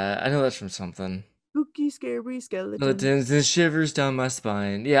is that? I know that's from something. Spooky, scary skeletons. Skeletons and shivers down my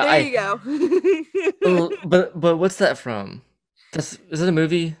spine. Yeah, there you go. but what's that from? Is it a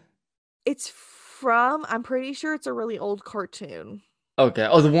movie? It's from. I'm pretty sure it's a really old cartoon. Okay.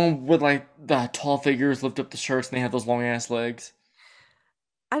 Oh, the one with like the tall figures lift up the shirts and they have those long ass legs.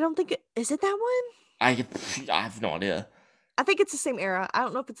 I don't think is it that one. I have no idea. I think it's the same era. I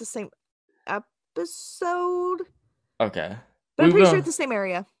don't know if it's the same episode. Okay. But I'm pretty sure it's the same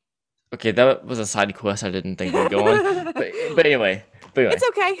area. Okay, that was a side quest I didn't think would go on. but anyway. It's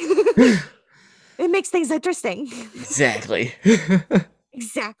okay. It makes things interesting. Exactly.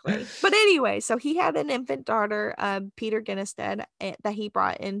 Exactly. But anyway, so he had an infant daughter, Peter Guinness, that he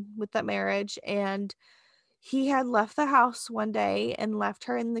brought in with that marriage, and he had left the house one day and left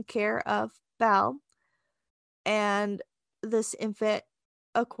her in the care of Belle. And this infant,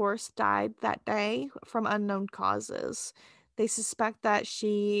 of course, died that day from unknown causes. They suspect that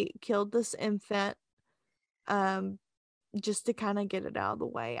she killed this infant just to kind of get it out of the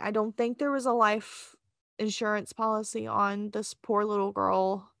way. I don't think there was a life insurance policy on this poor little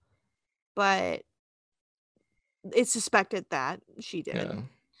girl, but it's suspected that she did. Yeah.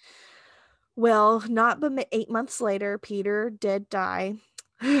 Well, not but 8 months later, Peter did die.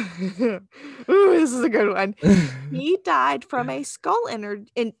 Ooh, this is a good one. He died from a skull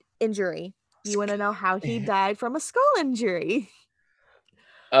injury. You want to know how he died from a skull injury?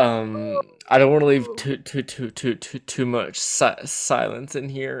 I don't want to leave too much silence in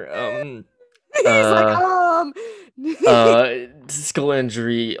here. He's like, skull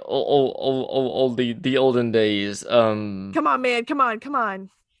injury. Old the olden days. Come on, man. Come on.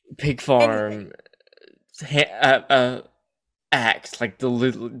 Pig farm. Axe, like the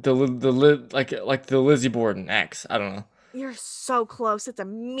Lizzie Borden axe. I don't know. You're so close. It's a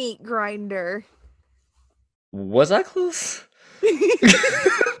meat grinder. Was I close?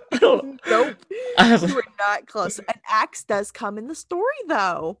 Nope. You were not close. An axe does come in the story,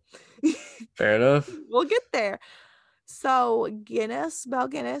 though. Fair enough. We'll get there. So Belle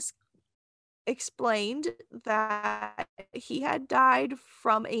Guinness explained that he had died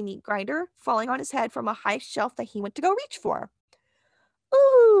from a meat grinder falling on his head from a high shelf that he went to go reach for.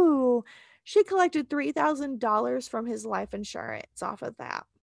 Ooh, she collected $3,000 from his life insurance off of that.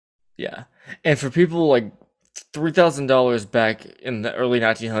 Yeah, and for people like $3,000 back in the early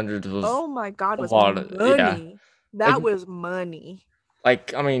 1900s was oh my god, was a lot of money. Yeah. That was money.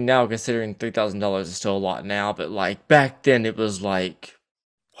 Like, I mean, now considering $3,000 is still a lot now, but like back then it was like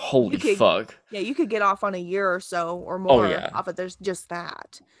Holy You could, fuck. yeah, you could get off on a year or so or Oh more yeah. off of there's just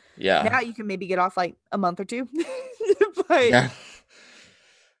that. Yeah. Now you can maybe get off like a month or two. but Yeah.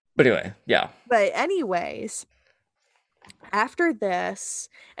 But anyway, yeah. but anyways, after this,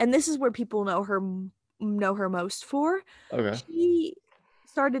 and this is where people know her most for, Okay. she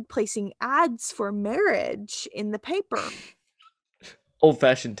started placing ads for marriage in the paper. Old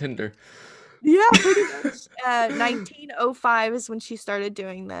fashioned Tinder. Yeah, pretty much. 1905 is when she started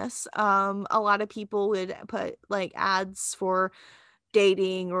doing this. A lot of people would put like ads for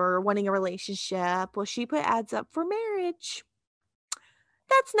dating or wanting a relationship. Well, she put ads up for marriage.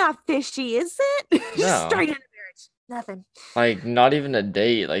 That's not fishy, is it? Just No. straight into marriage. Nothing. Like not even a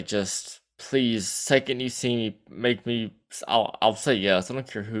date, like just please, second you see me, make me I'll say yes. I don't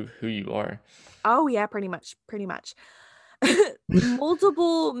care who you are. Oh yeah, pretty much. Pretty much.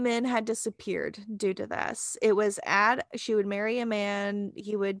 Multiple men had disappeared due to this. It was ad she would marry a man,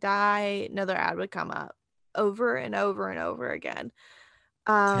 he would die, another ad would come up over and over and over again.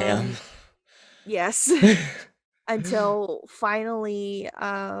 Damn. Yes. Until finally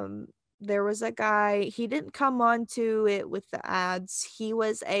there was a guy, he didn't come onto it with the ads. He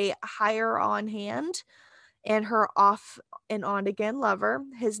was a hire on hand and her off and on again lover.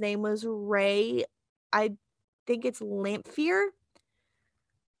 His name was Ray. I think it's Lamphere.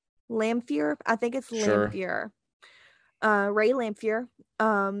 Lamphere. I think it's Sure. Lamphere. Ray Lamphere.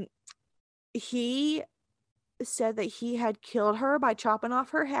 He said that he had killed her by chopping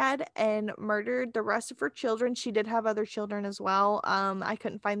off her head and murdered the rest of her children. She did have other children as well. I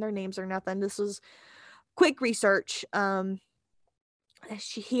couldn't find their names or nothing. This was quick research.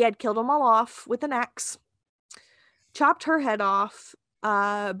 He had killed them all off with an axe, chopped her head off,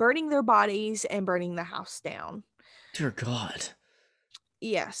 burning their bodies and burning the house down. Dear God.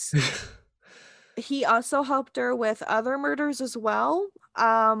 Yes. He also helped her with other murders as well.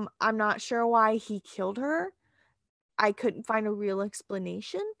 I'm not sure why he killed her. I couldn't find a real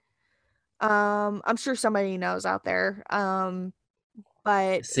explanation. I'm sure somebody knows out there.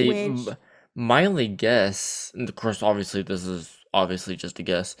 But See, when my only guess, and of course, obviously, this is obviously just a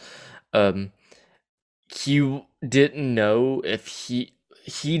guess. Um, he didn't know if he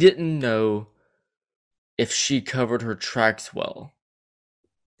didn't know if she covered her tracks well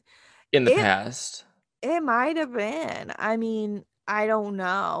in the it past. it might have been. I mean, I don't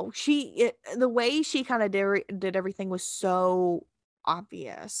know. The way she kind of did everything was so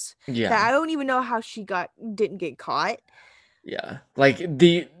obvious that Yeah, I don't even know how she didn't get caught. yeah. Like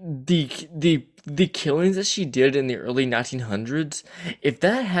the killings that she did in the early 1900s, if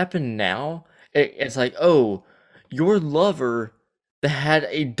that happened now, it's like, oh, your lover that had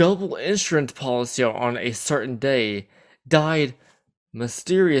a double insurance policy on a certain day died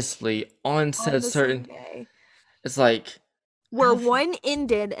mysteriously on On said the same certain. day. It's like, Where how? one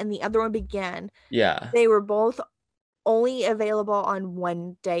ended and the other one began. Yeah, They were both only available on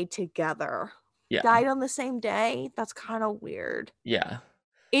one day together. yeah, Died on the same day. That's kind of weird. yeah,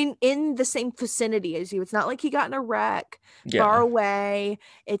 In the same vicinity as you. It's not like he got in a wreck far yeah, away.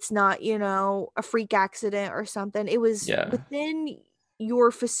 It's not, a freak accident or something. It was yeah. within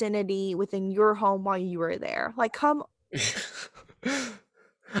your vicinity, within your home while you were there. Like, come,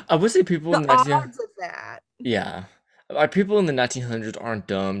 I would say people the in 19. odds of that. Yeah. People in the 1900s aren't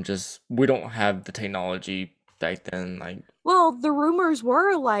dumb, just we don't have the technology back then. Like, Well, the rumors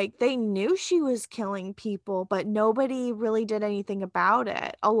were like they knew she was killing people, but nobody really did anything about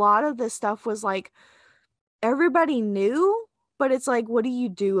it. A lot of this stuff was like everybody knew, but it's like, what do you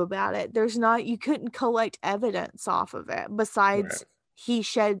do about it? You couldn't collect evidence off of it right. besides he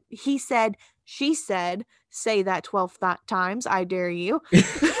said, she said, say that 12 times, I dare you.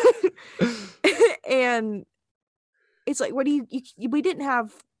 And it's like, what do we didn't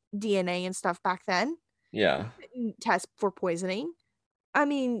have DNA and stuff back then. Yeah. Didn't test for poisoning. I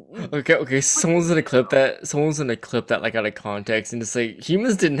mean, Okay, okay, what do you do? someone's gonna clip that like out of context and just say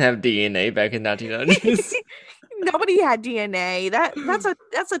humans didn't have DNA back in 1900s. Nobody had DNA. That's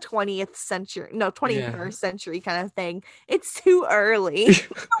a 20th century, no, Yeah. 21st century kind of thing. It's too early. We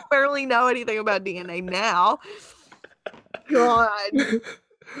don't barely know anything about DNA now. God,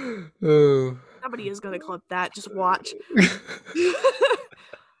 Oh. somebody is gonna clip that. Just watch.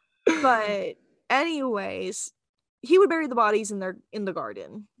 But anyways, he would bury the bodies in the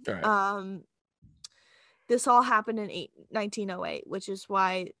garden. All right. Um, this all happened in 1908, which is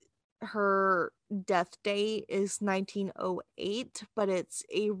why her death date is 1908, but it's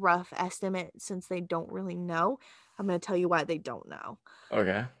a rough estimate since they don't really know. I'm going to tell you why they don't know.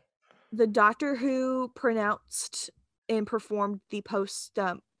 Okay. The doctor who pronounced and performed the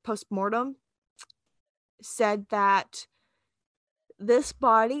postmortem said that this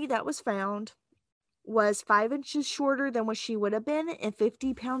body that was found was 5 inches shorter than what she would have been and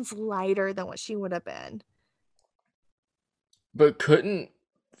 50 pounds lighter than what she would have been. But couldn't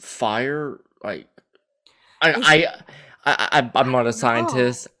fire like It's, I'm I not a don't know.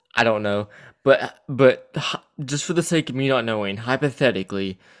 scientist. I don't know, but just for the sake of me not knowing,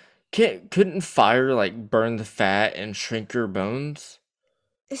 hypothetically, couldn't fire like burn the fat and shrink your bones?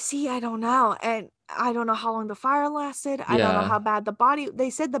 See, I don't know. And I don't know how long the fire lasted. I don't know Yeah, how bad the body, they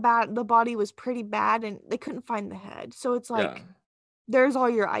said the body was pretty bad and they couldn't find the head. So it's yeah, like there's all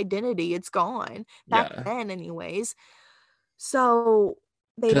your identity. It's gone back yeah. then anyways. So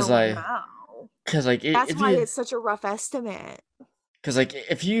they Cause don't I, know. cause like That's if why you, it's such a rough estimate. cause like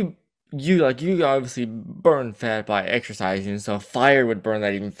if you obviously burn fat by exercising, so fire would burn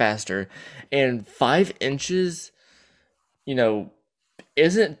that even faster, and 5 inches, you know,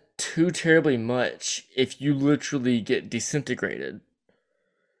 isn't too terribly much if you literally get disintegrated.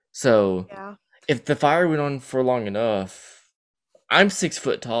 So Yeah. if the fire went on for long enough, I'm 6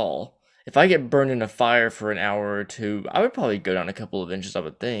 foot tall. If I get burned in a fire for an hour or two, I would probably go down a couple of inches, I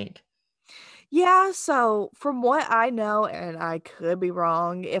would think. Yeah, so from what I know, and I could be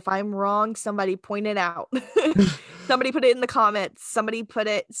wrong, if I'm wrong, somebody point it out. Somebody put it in the comments. Somebody put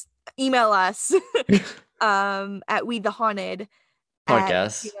it, email us at we the haunted at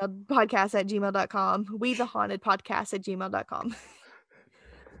Podcast. podcast at gmail.com. We the haunted podcast at gmail.com.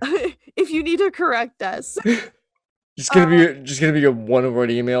 If you need to correct us. Um, Just gonna be a one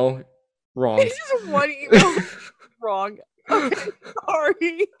word email. Wrong. it's just one email wrong. Okay,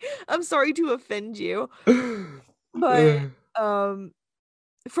 sorry. I'm sorry to offend you. But um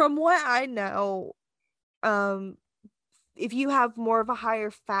from what I know, um if you have more of a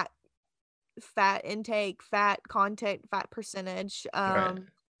higher fat intake, fat content, fat percentage, Right.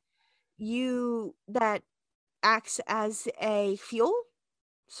 you that acts as a fuel,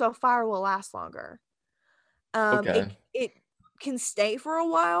 so fire will last longer. Okay. It can stay for a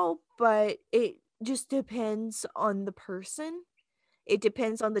while, but it just depends on the person. It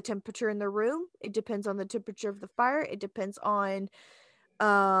depends on the temperature in the room. It depends on the temperature of the fire. It depends on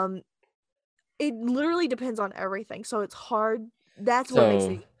um it literally depends on everything. So it's hard. That's what makes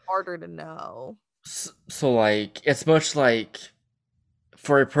So, it harder to know. so like it's much like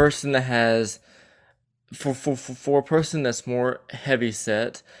for a person that has for a person that's more heavy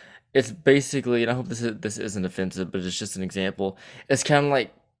set, it's basically, and I hope this isn't offensive, but it's just an example. It's kind of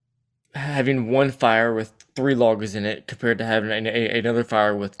like having one fire with 3 logs in it compared to having another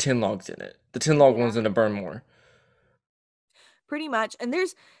fire with 10 logs in it. The 10 log one's Yeah, gonna burn more. pretty much. And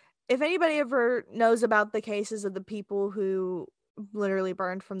there's, if anybody ever knows about the cases of the people who literally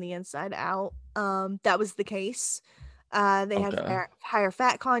burned from the inside out, that was the case. They had Okay. higher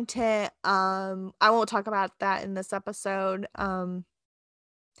fat content. I won't talk about that in this episode.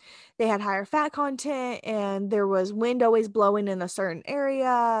 They had higher fat content, and there was wind always blowing in a certain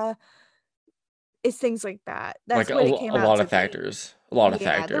area. It's things like that. Like That's what it came a out lot to of be. factors. A lot of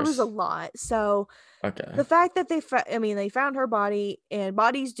Yeah, there was a factors. lot. So Okay. the fact that I mean, they found her body, and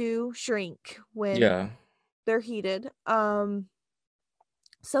bodies do shrink when Yeah. they're heated.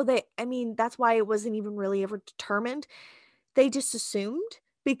 So I mean, that's why it wasn't even really ever determined. They just assumed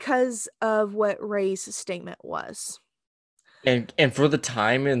because of what Ray's statement was. And for the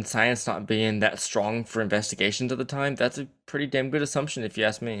time and science not being that strong for investigations at the time, that's a pretty damn good assumption if you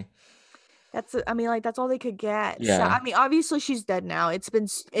ask me. I mean, like that's all they could get. So Yeah. I mean, obviously she's dead now. It's been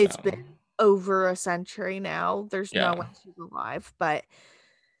No. over a century now. There's no way Yeah. she's alive, but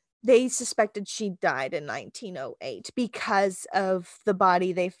they suspected she died in 1908 because of the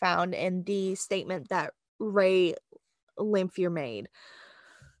body they found and the statement that Ray Lamphere made.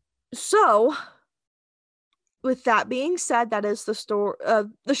 So, with that being said, that is the story,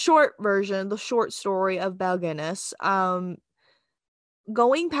 the short version, the short story of Belle Guinness.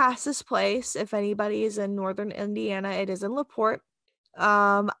 Going past this place, if anybody is in northern Indiana, it is in LaPorte.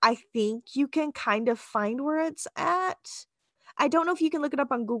 I think you can kind of find where it's at. I don't know if you can look it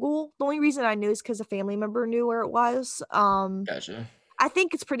up on Google. The only reason I knew is because a family member knew where it was. Gotcha. I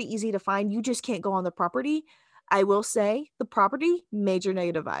think it's pretty easy to find. You just can't go on the property. I will say the property, major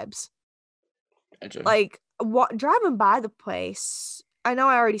negative vibes. Gotcha. Like driving by the place, I know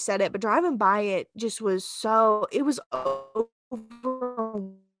I already said it, but driving by it just was it was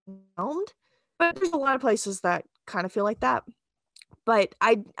overwhelmed. But there's a lot of places that kind of feel like that. But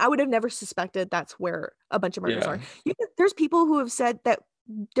I would have never suspected that's where a bunch of murders are. Yeah. There's people who have said that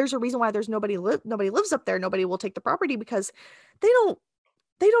there's a reason why there's nobody lives up there. Nobody will take the property because they don't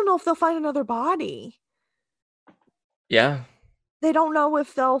they don't know if they'll find another body. Yeah. They don't know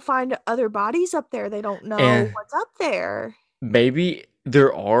if they'll find other bodies up there. They don't know And what's up there. maybe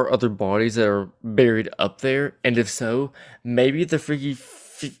there are other bodies that are buried up there, and if so, maybe the freaky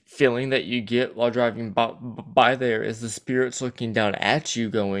feeling that you get while driving by there is the spirits looking down at you,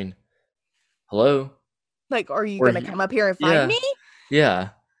 going, "Hello, Like, are you we're gonna here." come up here and find Yeah, me? yeah,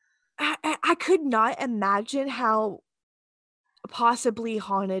 I could not imagine how possibly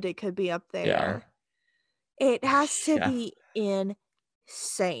haunted it could be up yeah, there. It has to yeah, be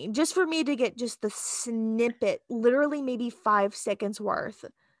insane just for me to get just the snippet, literally maybe 5 seconds worth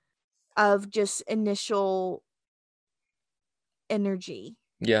of just initial energy.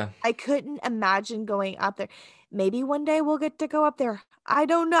 yeah. I couldn't imagine going up there. Maybe one day we'll get to go up there. I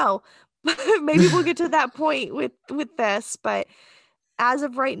don't know. But maybe we'll get to that point with this, but as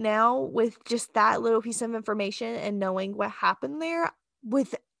of right now, with just that little piece of information and knowing what happened there,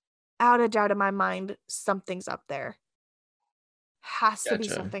 without a doubt in my mind, something's up there. Has to be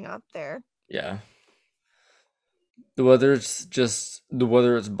Gotcha. something up there. Yeah. Whether it's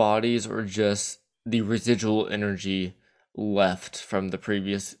bodies or just the residual energy left from the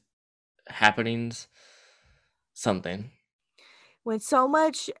previous happenings, something. When so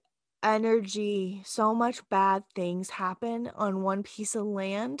much energy, so much bad things happen on one piece of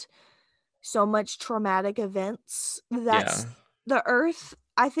land, so much traumatic events, Yeah. that's the earth.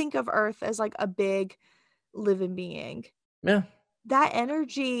 I think of earth as like a big living being. Yeah. That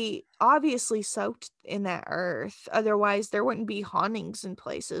energy obviously soaked in that earth. Otherwise, there wouldn't be hauntings in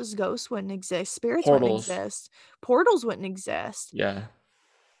places. Ghosts wouldn't exist. Spirits wouldn't Portals. exist. Portals wouldn't exist. Yeah.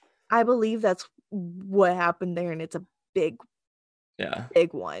 I believe that's what happened there, and it's a big, Yeah.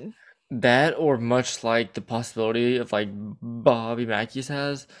 big one. That, or much like the possibility of like Bobby Mackey's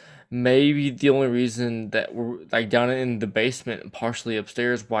has, maybe the only reason that we're like down in the basement and partially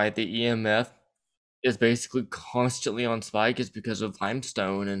upstairs why the EMF is basically constantly on spike is because of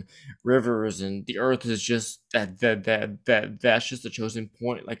limestone and rivers, and the earth is just that's just the chosen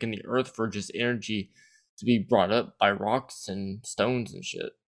point, like in the earth, for just energy to be brought up by rocks and stones and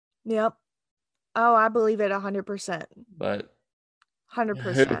shit. Yep. Oh, I believe it 100%. But who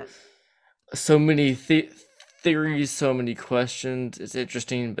 100%. so many theories, so many questions. It's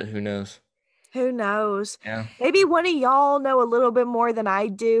interesting, but who knows? Who knows? Yeah. Maybe one of y'all know a little bit more than I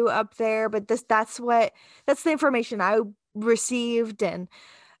do up there, but that's the information I received and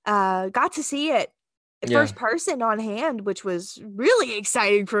got to see it Yeah. first person on hand, which was really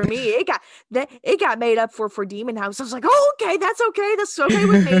exciting for me. It got made up for Demon House. I was like, oh, okay, that's okay. That's okay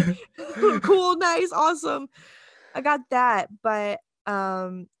with me. Cool, nice, awesome. I got that. But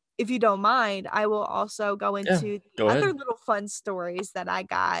if you don't mind, I will also go Yeah. into the Go other ahead. little fun stories that I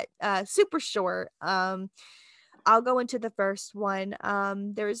got. Super short. I'll go into the first one.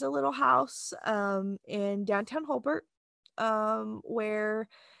 There's a little house in downtown Holbert where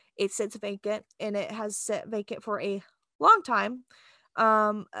it sits vacant, and it has sat vacant for a long time.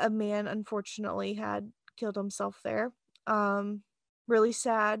 A man unfortunately had killed himself there. Really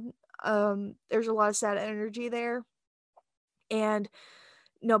sad. There's a lot of sad energy there, and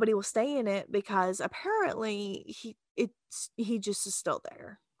nobody will stay in it because apparently he just is still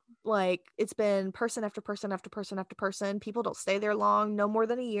there. Like, it's been person after person after person after person. People don't stay there long, no more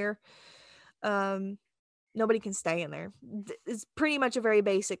than a year. Um, Nobody can stay in there. It's pretty much a very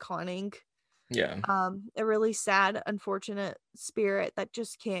basic haunting. Yeah. A really sad, unfortunate spirit that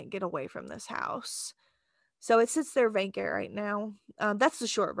just can't get away from this house. So it sits there vacant right now. That's the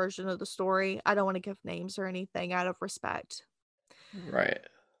short version of the story. I don't want to give names or anything out of respect. Right.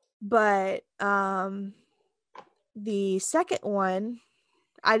 But the second one,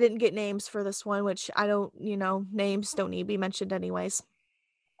 I didn't get names for this one, which I don't, names don't need to be mentioned anyways.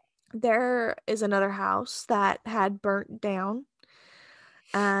 There is another house that had burnt down,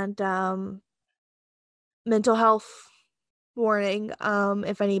 and mental health warning.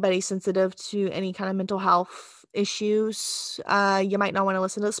 If anybody's sensitive to any kind of mental health issues, you might not want to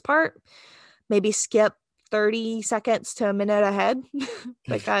listen to this part. Maybe skip 30 seconds to a minute ahead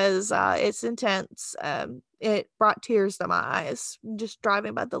because it's intense. It brought tears to my eyes just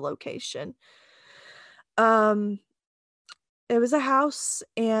driving by the location. Um, it was a house,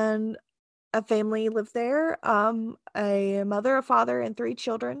 and a family lived there. A mother, a father, and 3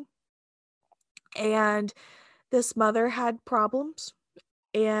 children. And this mother had problems,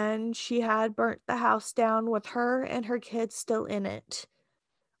 and she had burnt the house down with her and her kids still in it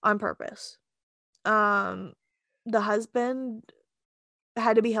on purpose. Um, the husband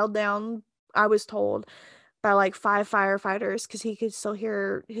had to be held down, I was told, by like 5 firefighters because he could still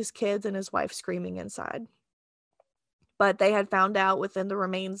hear his kids and his wife screaming inside. But they had found out within the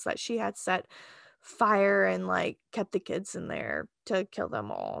remains that she had set fire and like kept the kids in there to kill them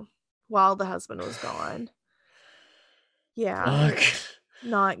all while the husband was gone. Yeah, Fuck. it's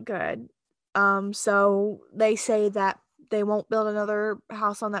not good. So they say that they won't build another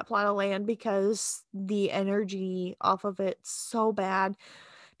house on that plot of land because the energy off of it's so bad.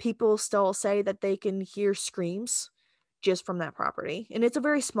 People still say that they can hear screams just from that property. And it's a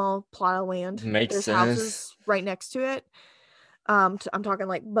very small plot of land. Makes There's sense. houses right next to it. I'm talking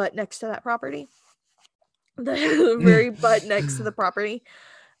like butt next to that property. The very butt next to the property.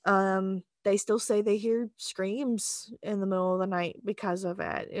 They still say they hear screams in the middle of the night because of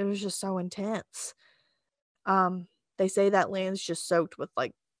it. It was just so intense. Um, they say that land's just soaked with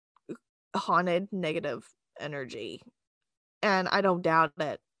like haunted negative energy. And I don't doubt it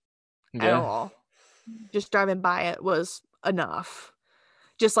at Yeah. all. Just driving by it was enough.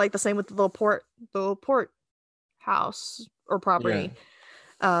 Just like the same with the port house or Yeah. property.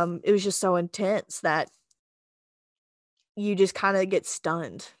 It was just so intense that you just kind of get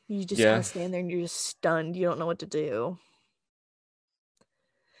stunned. You just kind Yeah. of stand there and you're just stunned. You don't know what to do.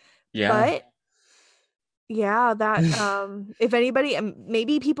 Yeah. But yeah, that if anybody and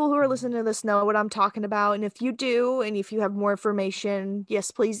maybe people who are listening to this know what I'm talking about, and if you do and if you have more information,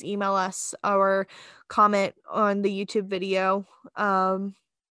 yes, please email us or comment on the YouTube video.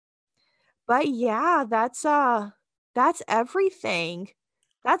 But yeah, that's everything.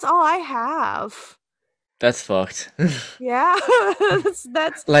 That's all I have. That's fucked. Yeah.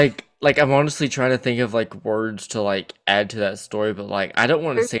 That's Like I'm honestly trying to think of like words to like add to that story, but like I don't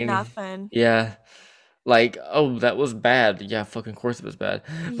want to there's say any. nothing. Yeah. Like, oh, that was bad. Yeah, fucking course it was bad.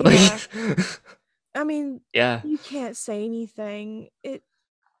 But Yeah. like, I mean, yeah. you can't say anything.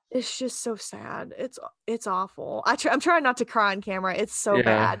 It's just so sad. It's awful. I'm trying not to cry on camera. It's so Yeah.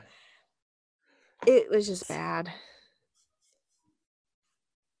 bad. It was just bad.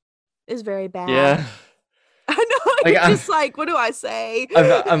 It's very bad. Yeah. I know. Like It's just like, what do I say?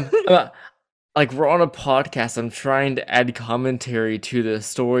 I'm like we're on a podcast. I'm trying to add commentary to the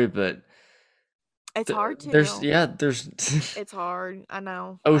story, but It's hard there's to. yeah, there's It's hard. I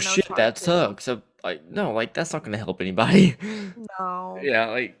know. oh I know it's shit, hard that to. sucks. So like no, like that's not gonna help anybody. No. Yeah,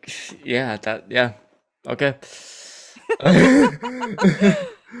 like yeah, that yeah. Okay.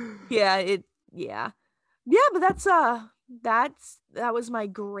 Yeah, yeah. Yeah, but that was my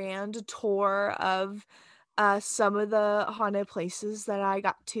grand tour of some of the haunted places that I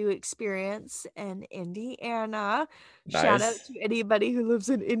got to experience in Indiana. Shout out Nice. to anybody who lives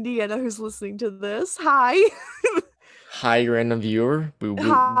in Indiana who's listening to this. Hi. Hi, random viewer.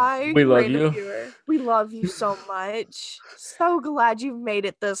 Hi, We love random you. viewer. We love you so much. So glad you've made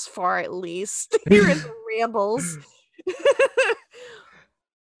it this far at least. You're in the rambles.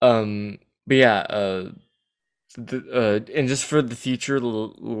 But yeah, and just for the future,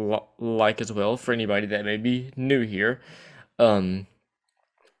 like as well for anybody that may be new here, um,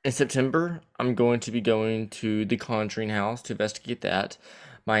 in September, I'm going to be going to the Conjuring House to investigate that.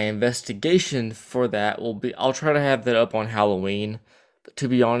 My investigation for that will be, I'll try to have that up on Halloween. But to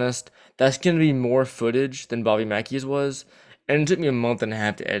be honest, that's going to be more footage than Bobby Mackey's was. And it took me a month and a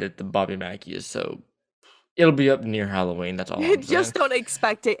half to edit the Bobby Mackey's, so it'll be up near Halloween. That's all I'm saying. Just don't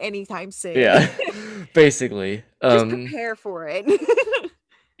expect it anytime soon. Yeah, basically. Just prepare for it.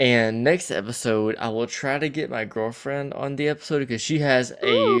 And next episode, I will try to get my girlfriend on the episode because she has a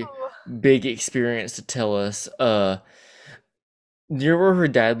Ooh. big experience to tell us. Near where her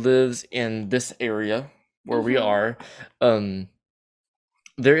dad lives in this area where we Mhm. are, um,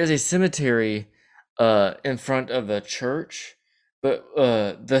 there is a cemetery, in front of the church, but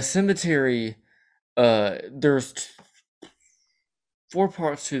the cemetery, there's four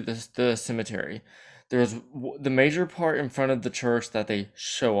parts to the cemetery. There's the major part in front of the church that they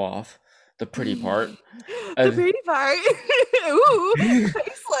show off, the pretty part. The And pretty part. Ooh,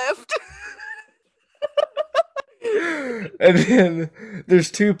 facelift. and then there's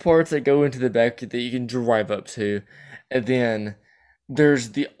two parts that go into the back that you can drive up to. And then there's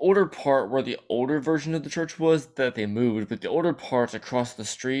the older part where the older version of the church was that they moved, but the older part's across the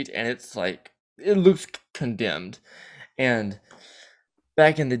street and it's like it looks condemned. And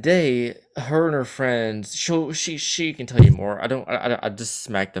back in the day, her and her friends, she can tell you more. I just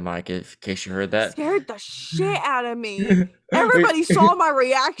smacked the mic in case you heard that. Scared the shit out of me. Everybody saw my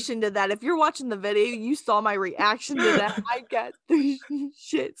reaction to that. If you're watching the video, you saw my reaction to that. I got the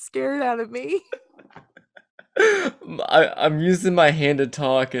shit scared out of me. I'm using my hand to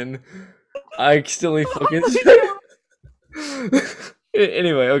talk and I accidentally fucking.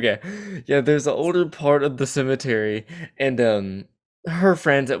 Anyway, okay. Yeah, there's an older part of the cemetery, and her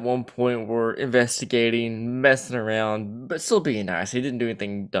friends at one point were investigating, messing around, but still being nice. They didn't do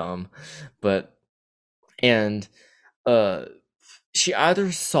anything dumb, but and uh, she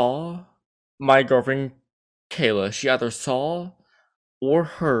either saw my girlfriend Kayla, she either saw or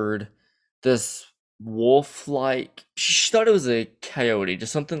heard this wolf-like. She thought it was a coyote,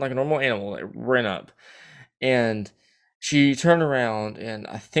 just something like a normal animal that ran up, and she turned around, and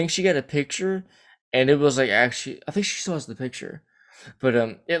I think she got a picture, and it was like actually, I think she still has the picture, but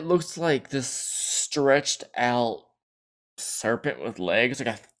it looks like this stretched out serpent with legs, like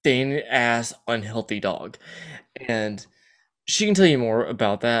a thin ass unhealthy dog, and she can tell you more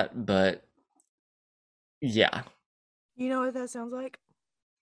about that, but yeah, You know what that sounds like?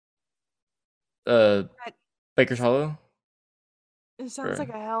 uh, That Baker's Hollow. it sounds like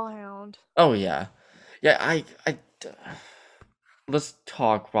Or, a hellhound. oh yeah, yeah. Let's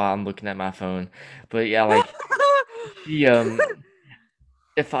talk while I'm looking at my phone. But yeah, like she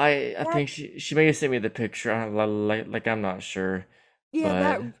if I That think she may have sent me the picture. Like I'm not sure, yeah, but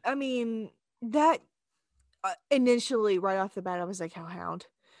that I mean that initially right off the bat I was like hellhound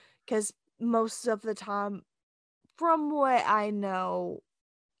because most of the time, from what I know,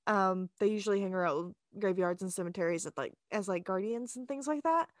 they usually hang around graveyards and cemeteries at like as like guardians and things like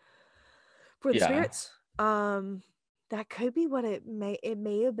that for the yeah, spirits. That could be what it may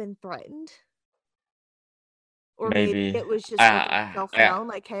have been threatened, or maybe maybe it was just looking I itself I known,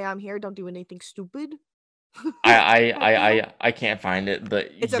 like, hey, I'm here, don't do anything stupid. I I Type I deal. I can't find it,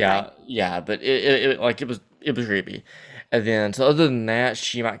 but It's okay. yeah, but it like it was creepy, and then so other than that,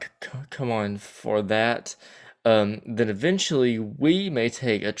 she might come on for that. Then eventually we may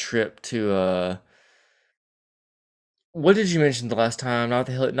take a trip to what did you mention the last time? Not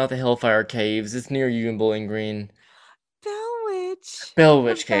the Hellfire Caves. It's near you in Bowling Green. Bell Witch. Bell The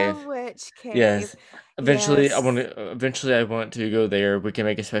Witch Cave. Bell Witch Cave. Yes. Yes. Eventually I want to go there. We can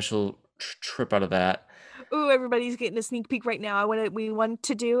make a special trip out of that. Ooh, everybody's getting a sneak peek right now. We want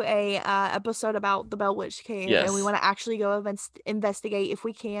to do a episode about the Bell Witch Cave, and we Yes. want to actually go investigate if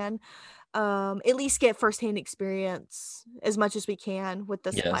we can. At least get firsthand experience as much as we can with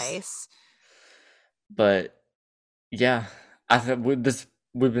this Yes. place. But yeah, I think we've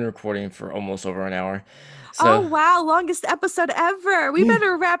been recording for almost over an hour. Oh So, wow, longest episode ever. We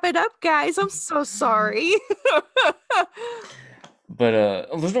better wrap it up, guys. I'm so sorry. but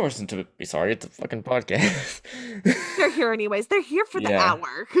there's no reason to be sorry. It's a fucking podcast. They're here anyways. They're here for the Yeah,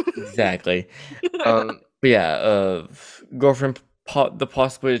 hour. exactly. But yeah, girlfriend, the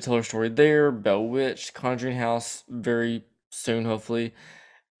possibility to tell her story there, Bell Witch, Conjuring House, very soon, hopefully,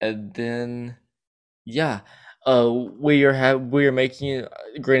 and then yeah, we are making.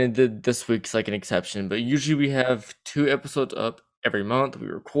 Granted, this week's like an exception, but usually we have 2 episodes up every month. We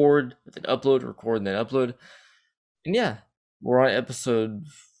record, then upload, record, and then upload, and yeah, we're on episode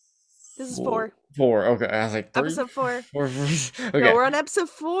This is four. 4. Four. Okay, I was like three, Episode 4. four. No, Okay, we're on episode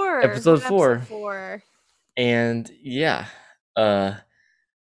 4. We're episode on episode four, 4. and yeah, uh,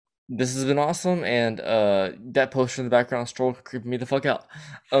 this has been awesome, and that poster in the background stroll creeping me the fuck out.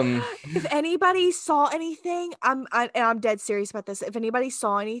 If anybody saw anything, I'm dead serious about this. If anybody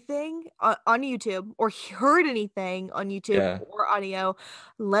saw anything on YouTube or heard anything on YouTube Yeah, or audio,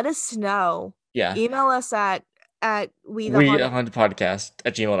 let us know. yeah. Email us at we the We haunted. hunt podcast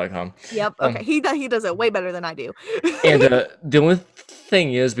at gmail.com. Yep. Okay. Um, He does it way better than I do. and the only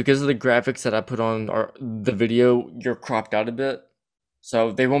thing is because of the graphics that I put on the video, you're cropped out a bit,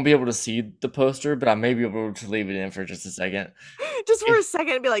 so they won't be able to see the poster. But I may be able to leave it in for just a second. Just for a If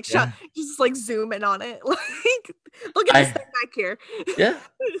second and be like, shut, yeah, just like zoom in on it. Like, look at this I thing back here. yeah,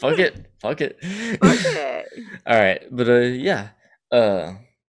 fuck it. Fuck it. All right, but yeah, uh,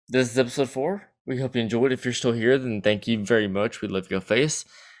 this is episode 4. We hope you enjoyed. If you're still here, then thank you very much. We love your face.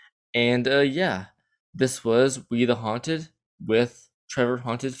 And yeah, this was We the Haunted with Trevor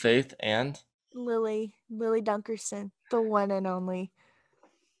Haunted Faith Lily Dunkerson, the one and only,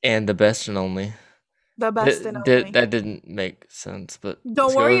 and the best and only. the best and only. That didn't make sense, but Don't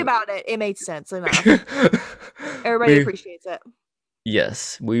let's worry go. about it. It made sense enough. Everybody we appreciates it.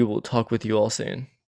 yes, we will talk with you all soon.